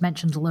said, you just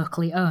mentioned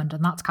locally owned,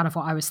 and that's kind of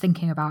what I was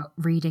thinking about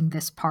reading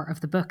this part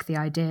of the book. The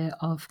idea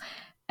of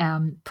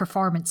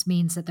performance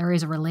means that there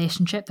is a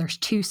relationship. There's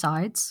two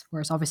sides,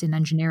 whereas obviously in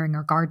engineering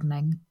or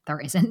gardening, there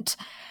isn't.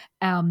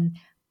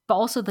 But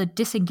also the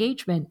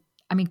disengagement,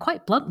 I mean,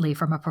 quite bluntly,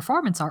 from a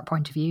performance art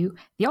point of view,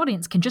 the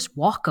audience can just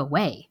walk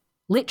away,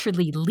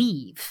 literally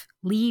leave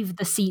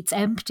the seats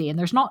empty. And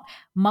there's not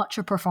much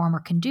a performer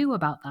can do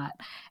about that.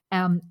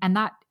 And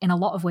that, in a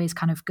lot of ways,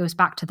 kind of goes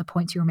back to the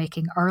points you were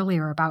making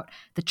earlier about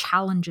the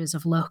challenges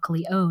of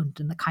locally owned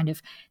and the kind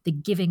of the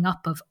giving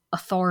up of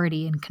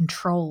authority and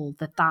control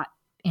that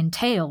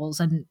entails,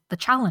 and the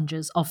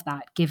challenges of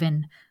that,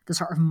 given the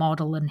sort of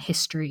model and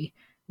history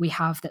we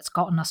have that's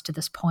gotten us to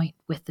this point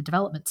with the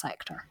development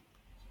sector.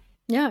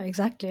 Yeah,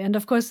 exactly. And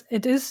of course,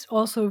 it is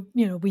also,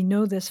 we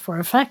know this for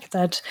a fact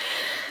that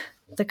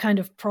the kind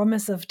of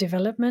promise of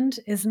development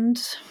doesn't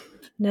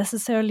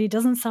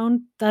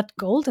sound that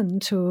golden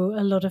to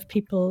a lot of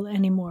people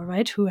anymore,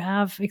 right? Who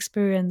have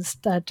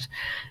experienced that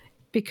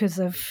because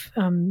of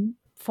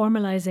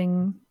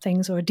formalizing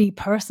things or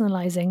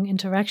depersonalizing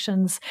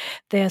interactions,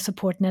 their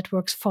support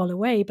networks fall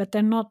away, but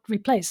they're not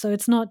replaced. So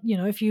it's not,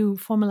 if you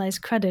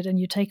formalize credit and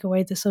you take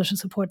away the social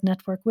support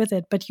network with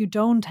it, but you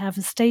don't have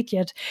a state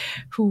yet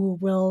who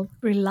will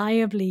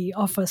reliably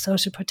offer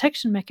social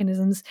protection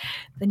mechanisms,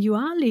 then you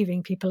are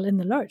leaving people in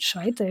the lurch,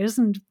 right? There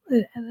isn't,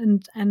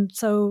 and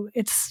so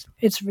it's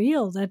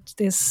real that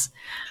this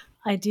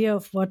idea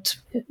of what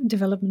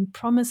development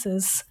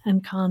promises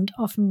and can't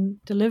often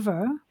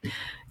deliver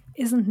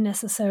isn't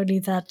necessarily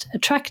that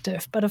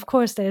attractive. But of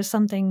course, there's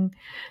something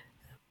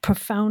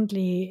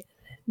profoundly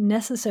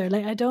necessary.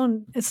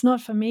 It's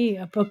not for me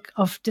a book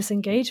of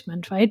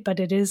disengagement, right? But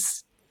it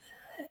is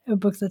a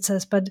book that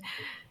says, but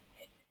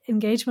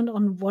engagement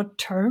on what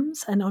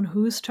terms and on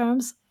whose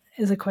terms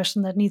is a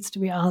question that needs to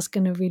be asked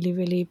in a really,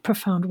 really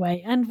profound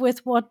way. And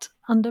with what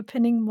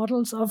underpinning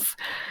models of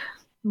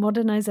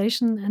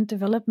modernization and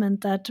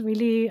development that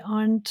really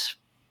aren't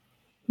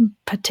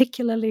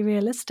particularly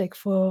realistic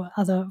for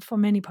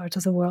many parts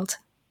of the world.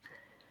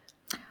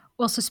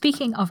 Well, so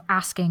speaking of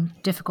asking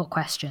difficult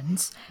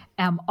questions,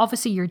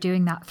 obviously you're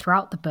doing that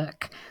throughout the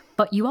book,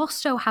 but you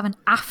also have an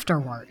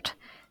afterword.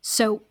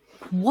 So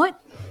what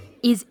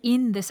is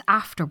in this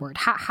afterword?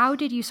 How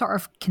did you sort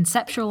of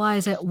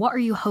conceptualize it? What are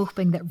you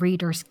hoping that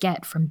readers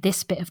get from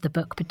this bit of the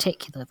book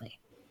particularly?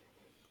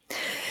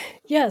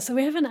 Yeah, so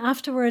we have an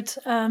afterword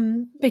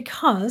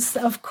because,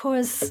 of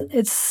course,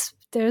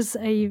 there's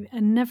a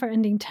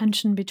never-ending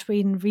tension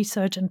between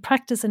research and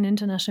practice in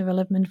international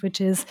development, which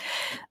is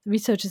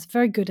research is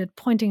very good at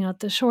pointing out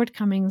the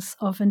shortcomings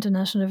of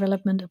international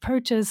development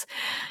approaches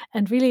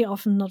and really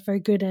often not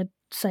very good at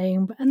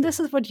saying, and this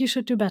is what you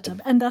should do better.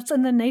 And that's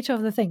in the nature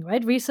of the thing,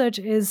 right? Research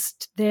is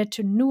there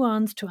to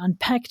nuance, to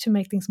unpack, to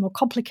make things more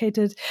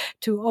complicated,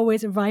 to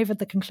always arrive at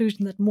the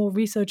conclusion that more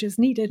research is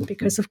needed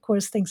because, of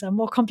course, things are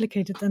more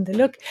complicated than they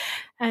look.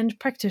 And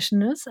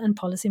practitioners and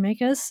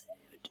policymakers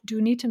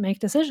do need to make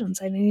decisions,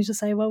 and they need to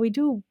say, well, we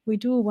do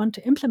want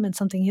to implement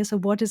something here, so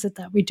what is it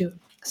that we do?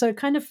 So it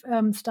kind of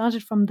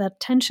started from that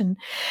tension,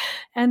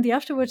 and the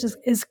afterwards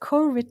is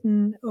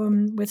co-written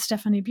with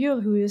Stephanie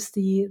Buell, who is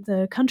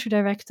the country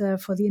director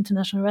for the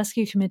International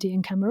Rescue Committee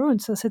in Cameroon,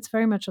 so sits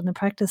very much on the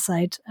practice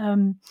side,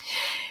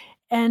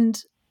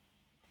 and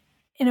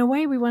in a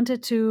way we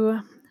wanted to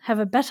have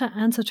a better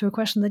answer to a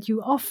question that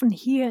you often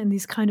hear in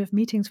these kind of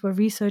meetings where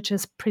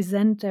researchers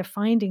present their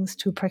findings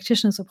to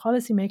practitioners or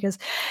policymakers,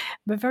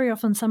 but very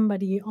often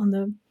somebody on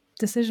the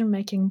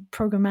decision-making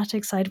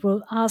programmatic side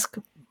will ask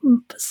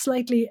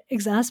slightly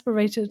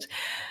exasperated,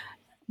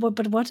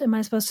 but what am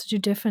I supposed to do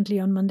differently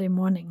on Monday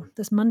morning?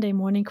 This Monday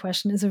morning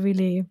question is a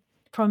really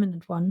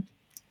prominent one.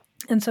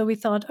 And so we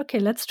thought, okay,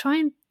 let's try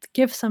and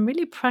give some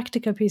really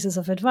practical pieces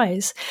of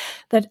advice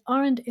that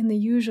aren't in the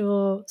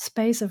usual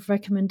space of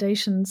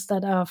recommendations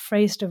that are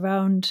phrased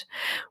around,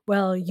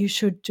 well, you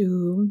should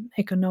do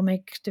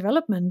economic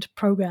development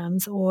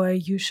programs, or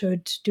you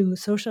should do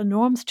social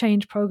norms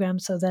change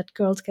programs so that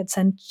girls get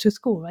sent to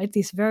school, right?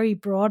 These very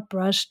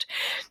broad-brushed,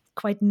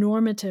 quite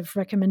normative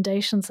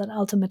recommendations that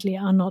ultimately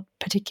are not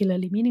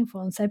particularly meaningful,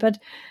 and say, but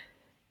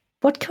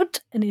what could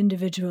an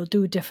individual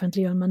do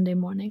differently on Monday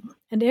morning?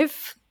 And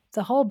if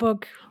the whole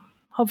book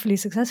hopefully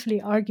successfully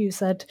argues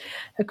that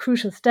a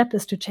crucial step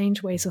is to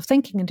change ways of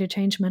thinking and to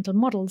change mental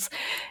models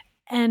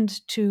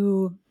and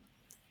to,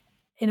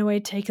 in a way,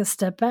 take a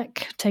step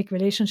back, take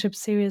relationships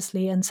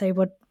seriously and say,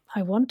 what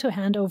I want to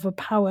hand over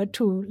power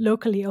to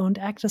locally owned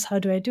actors, how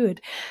do I do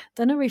it?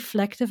 Then a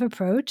reflective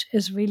approach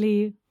is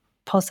really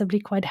possibly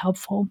quite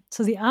helpful.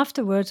 So the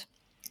afterword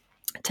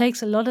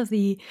takes a lot of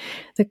the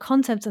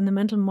concepts and the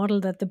mental model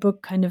that the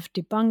book kind of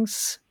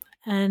debunks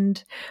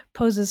and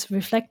poses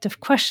reflective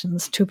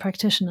questions to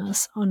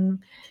practitioners on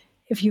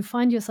if you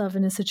find yourself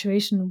in a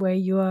situation where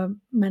your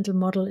mental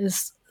model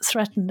is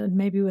threatened, and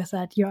maybe with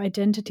that your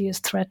identity is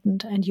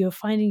threatened, and you're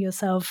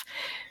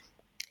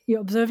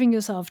observing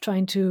yourself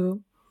trying to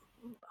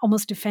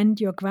almost defend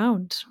your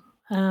ground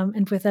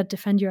and with that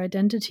defend your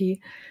identity,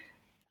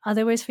 are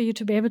there ways for you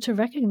to be able to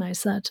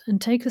recognize that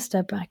and take a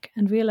step back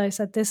and realize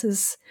that this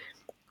is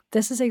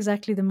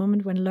exactly the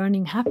moment when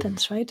learning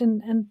happens, right?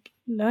 And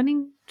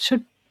learning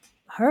should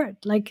hurt.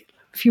 Like,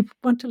 if you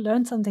want to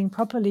learn something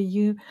properly,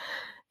 you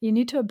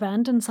need to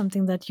abandon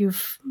something that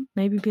you've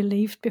maybe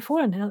believed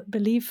before and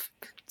believe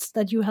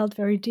that you held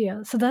very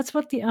dear. So that's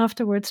what the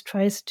afterwards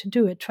tries to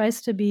do. It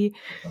tries to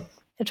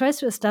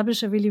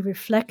establish a really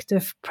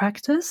reflective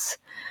practice,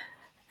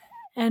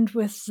 and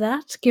with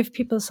that, give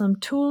people some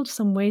tools,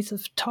 some ways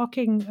of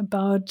talking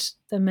about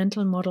the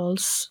mental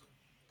models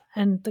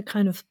and the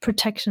kind of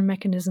protection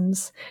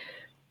mechanisms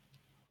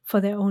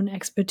for their own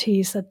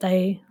expertise that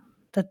they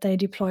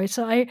deploy.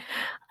 So I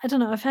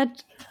don't know. I've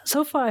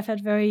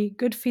had very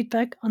good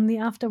feedback on the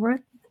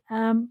afterword,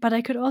 but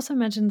I could also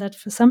imagine that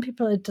for some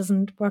people it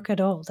doesn't work at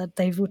all. That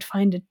they would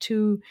find it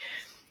too,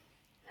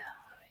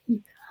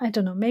 I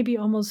don't know, maybe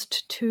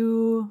almost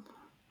too.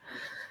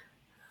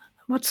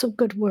 What's a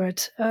good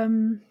word?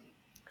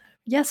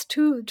 Yes,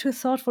 too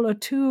thoughtful or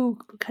too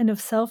kind of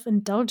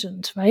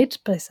self-indulgent, right?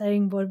 By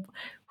saying, well,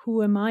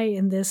 who am I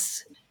in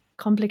this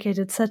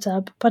complicated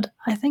setup? But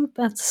I think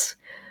that's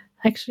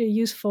actually a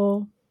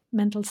useful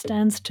mental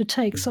stance to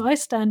take. So I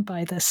stand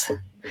by this.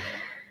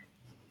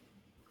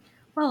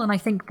 Well, and I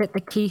think that the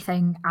key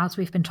thing, as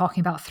we've been talking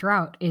about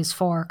throughout, is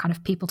for kind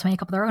of people to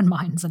make up their own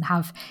minds and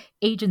have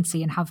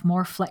agency and have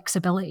more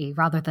flexibility,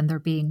 rather than there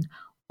being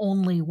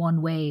only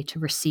one way to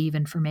receive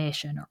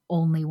information or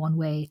only one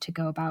way to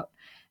go about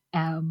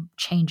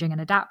changing and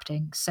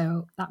adapting.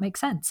 So that makes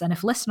sense. And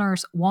if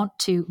listeners want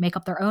to make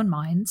up their own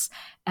minds,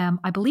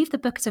 I believe the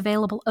book is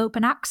available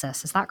open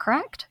access. Is that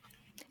correct?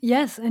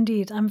 Yes,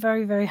 indeed. I'm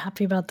very, very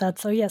happy about that.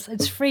 So yes,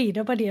 it's free.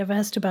 Nobody ever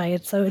has to buy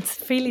it. So it's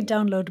freely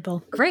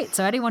downloadable. Great.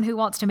 So anyone who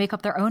wants to make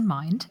up their own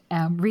mind,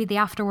 read the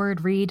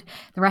afterword, read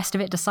the rest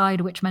of it,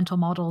 decide which mental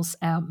models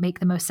make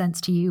the most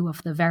sense to you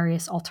of the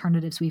various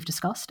alternatives we've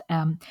discussed.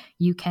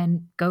 You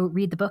can go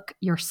read the book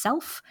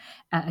yourself.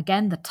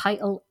 Again, the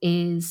title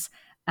is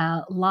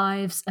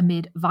Lives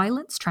Amid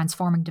Violence,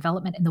 Transforming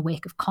Development in the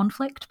Wake of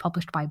Conflict,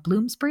 published by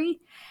Bloomsbury.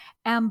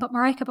 But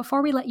Mareike,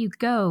 before we let you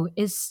go,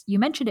 you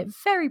mentioned it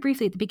very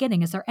briefly at the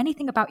beginning. Is there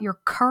anything about your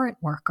current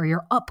work or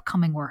your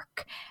upcoming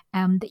work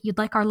that you'd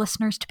like our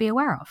listeners to be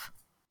aware of?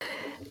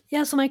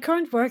 Yeah, so my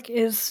current work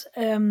is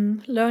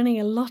learning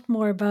a lot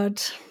more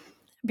about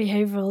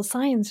behavioral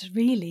science,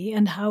 really,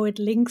 and how it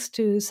links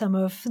to some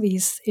of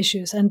these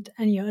issues. And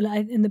you know,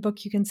 in the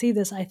book you can see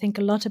this. I think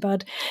a lot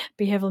about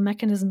behavioral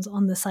mechanisms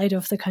on the side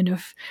of the kind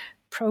of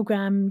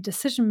program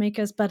decision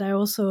makers, but I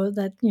also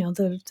that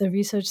the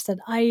research that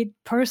I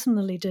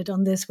personally did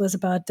on this was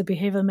about the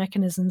behavioral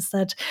mechanisms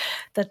that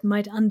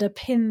might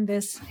underpin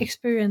this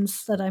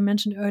experience that I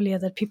mentioned earlier,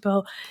 that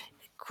people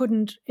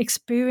couldn't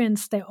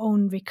experience their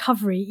own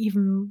recovery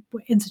even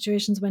in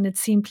situations when it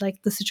seemed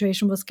like the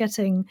situation was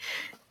getting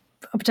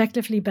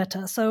objectively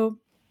better. So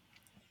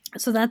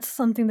that's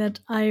something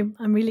that I'm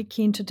really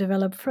keen to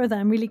develop further.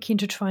 I'm really keen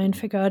to try and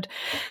figure out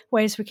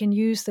ways we can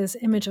use this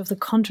image of the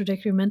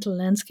contradictory mental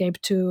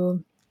landscape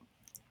to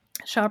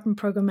sharpen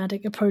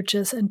programmatic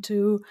approaches and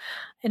to,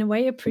 in a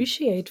way,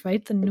 appreciate,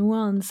 right, the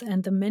nuance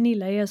and the many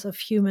layers of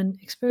human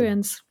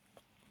experience,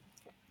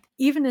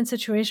 even in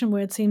situations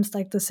where it seems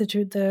like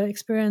the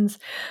experience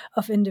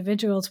of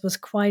individuals was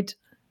quite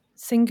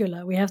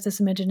singular. We have this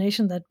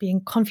imagination that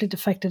being conflict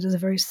affected is a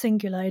very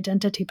singular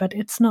identity, but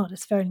it's not.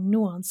 It's very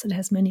nuanced. It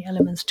has many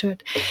elements to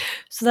it.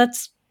 So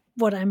that's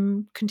what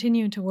I'm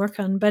continuing to work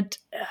on. But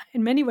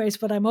in many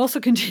ways, what I'm also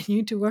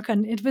continuing to work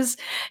on, it was,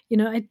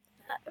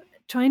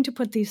 trying to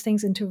put these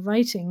things into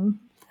writing,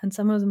 and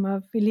some of them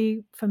are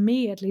really, for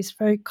me at least,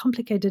 very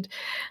complicated,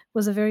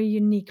 was a very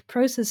unique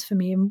process for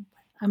me.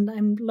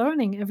 I'm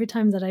learning every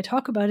time that I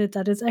talk about it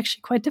that it's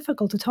actually quite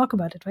difficult to talk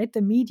about it, right?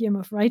 The medium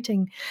of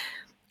writing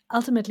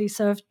ultimately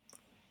served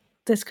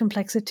this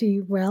complexity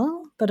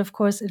well, but of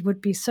course it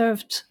would be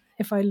served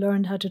if I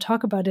learned how to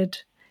talk about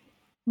it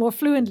more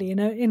fluently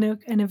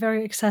in a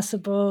very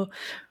accessible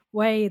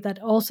way that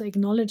also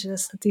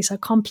acknowledges that these are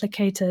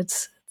complicated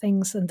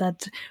things and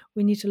that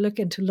we need to look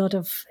into a lot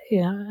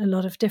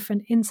of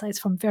different insights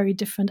from very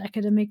different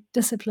academic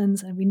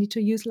disciplines, and we need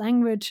to use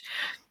language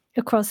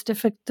across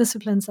different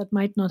disciplines that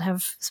might not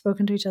have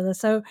spoken to each other.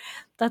 So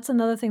that's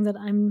another thing that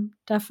I'm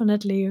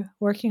definitely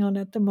working on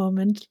at the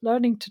moment,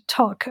 learning to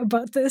talk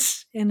about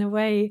this in a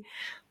way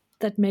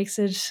that makes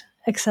it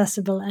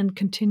accessible and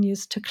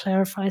continues to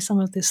clarify some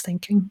of this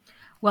thinking.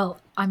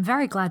 Well, I'm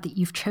very glad that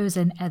you've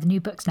chosen the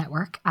New Books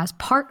Network as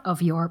part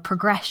of your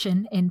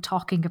progression in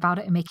talking about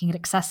it and making it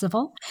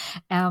accessible.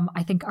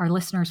 I think our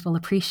listeners will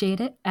appreciate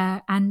it.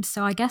 And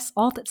so I guess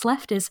all that's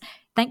left is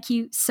thank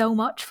you so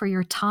much for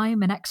your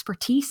time and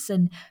expertise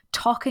and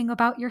talking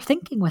about your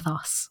thinking with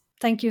us.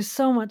 Thank you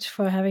so much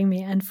for having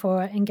me and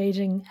for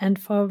engaging and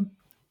for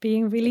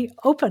being really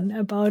open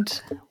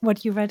about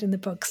what you read in the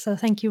book. So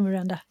thank you,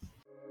 Miranda.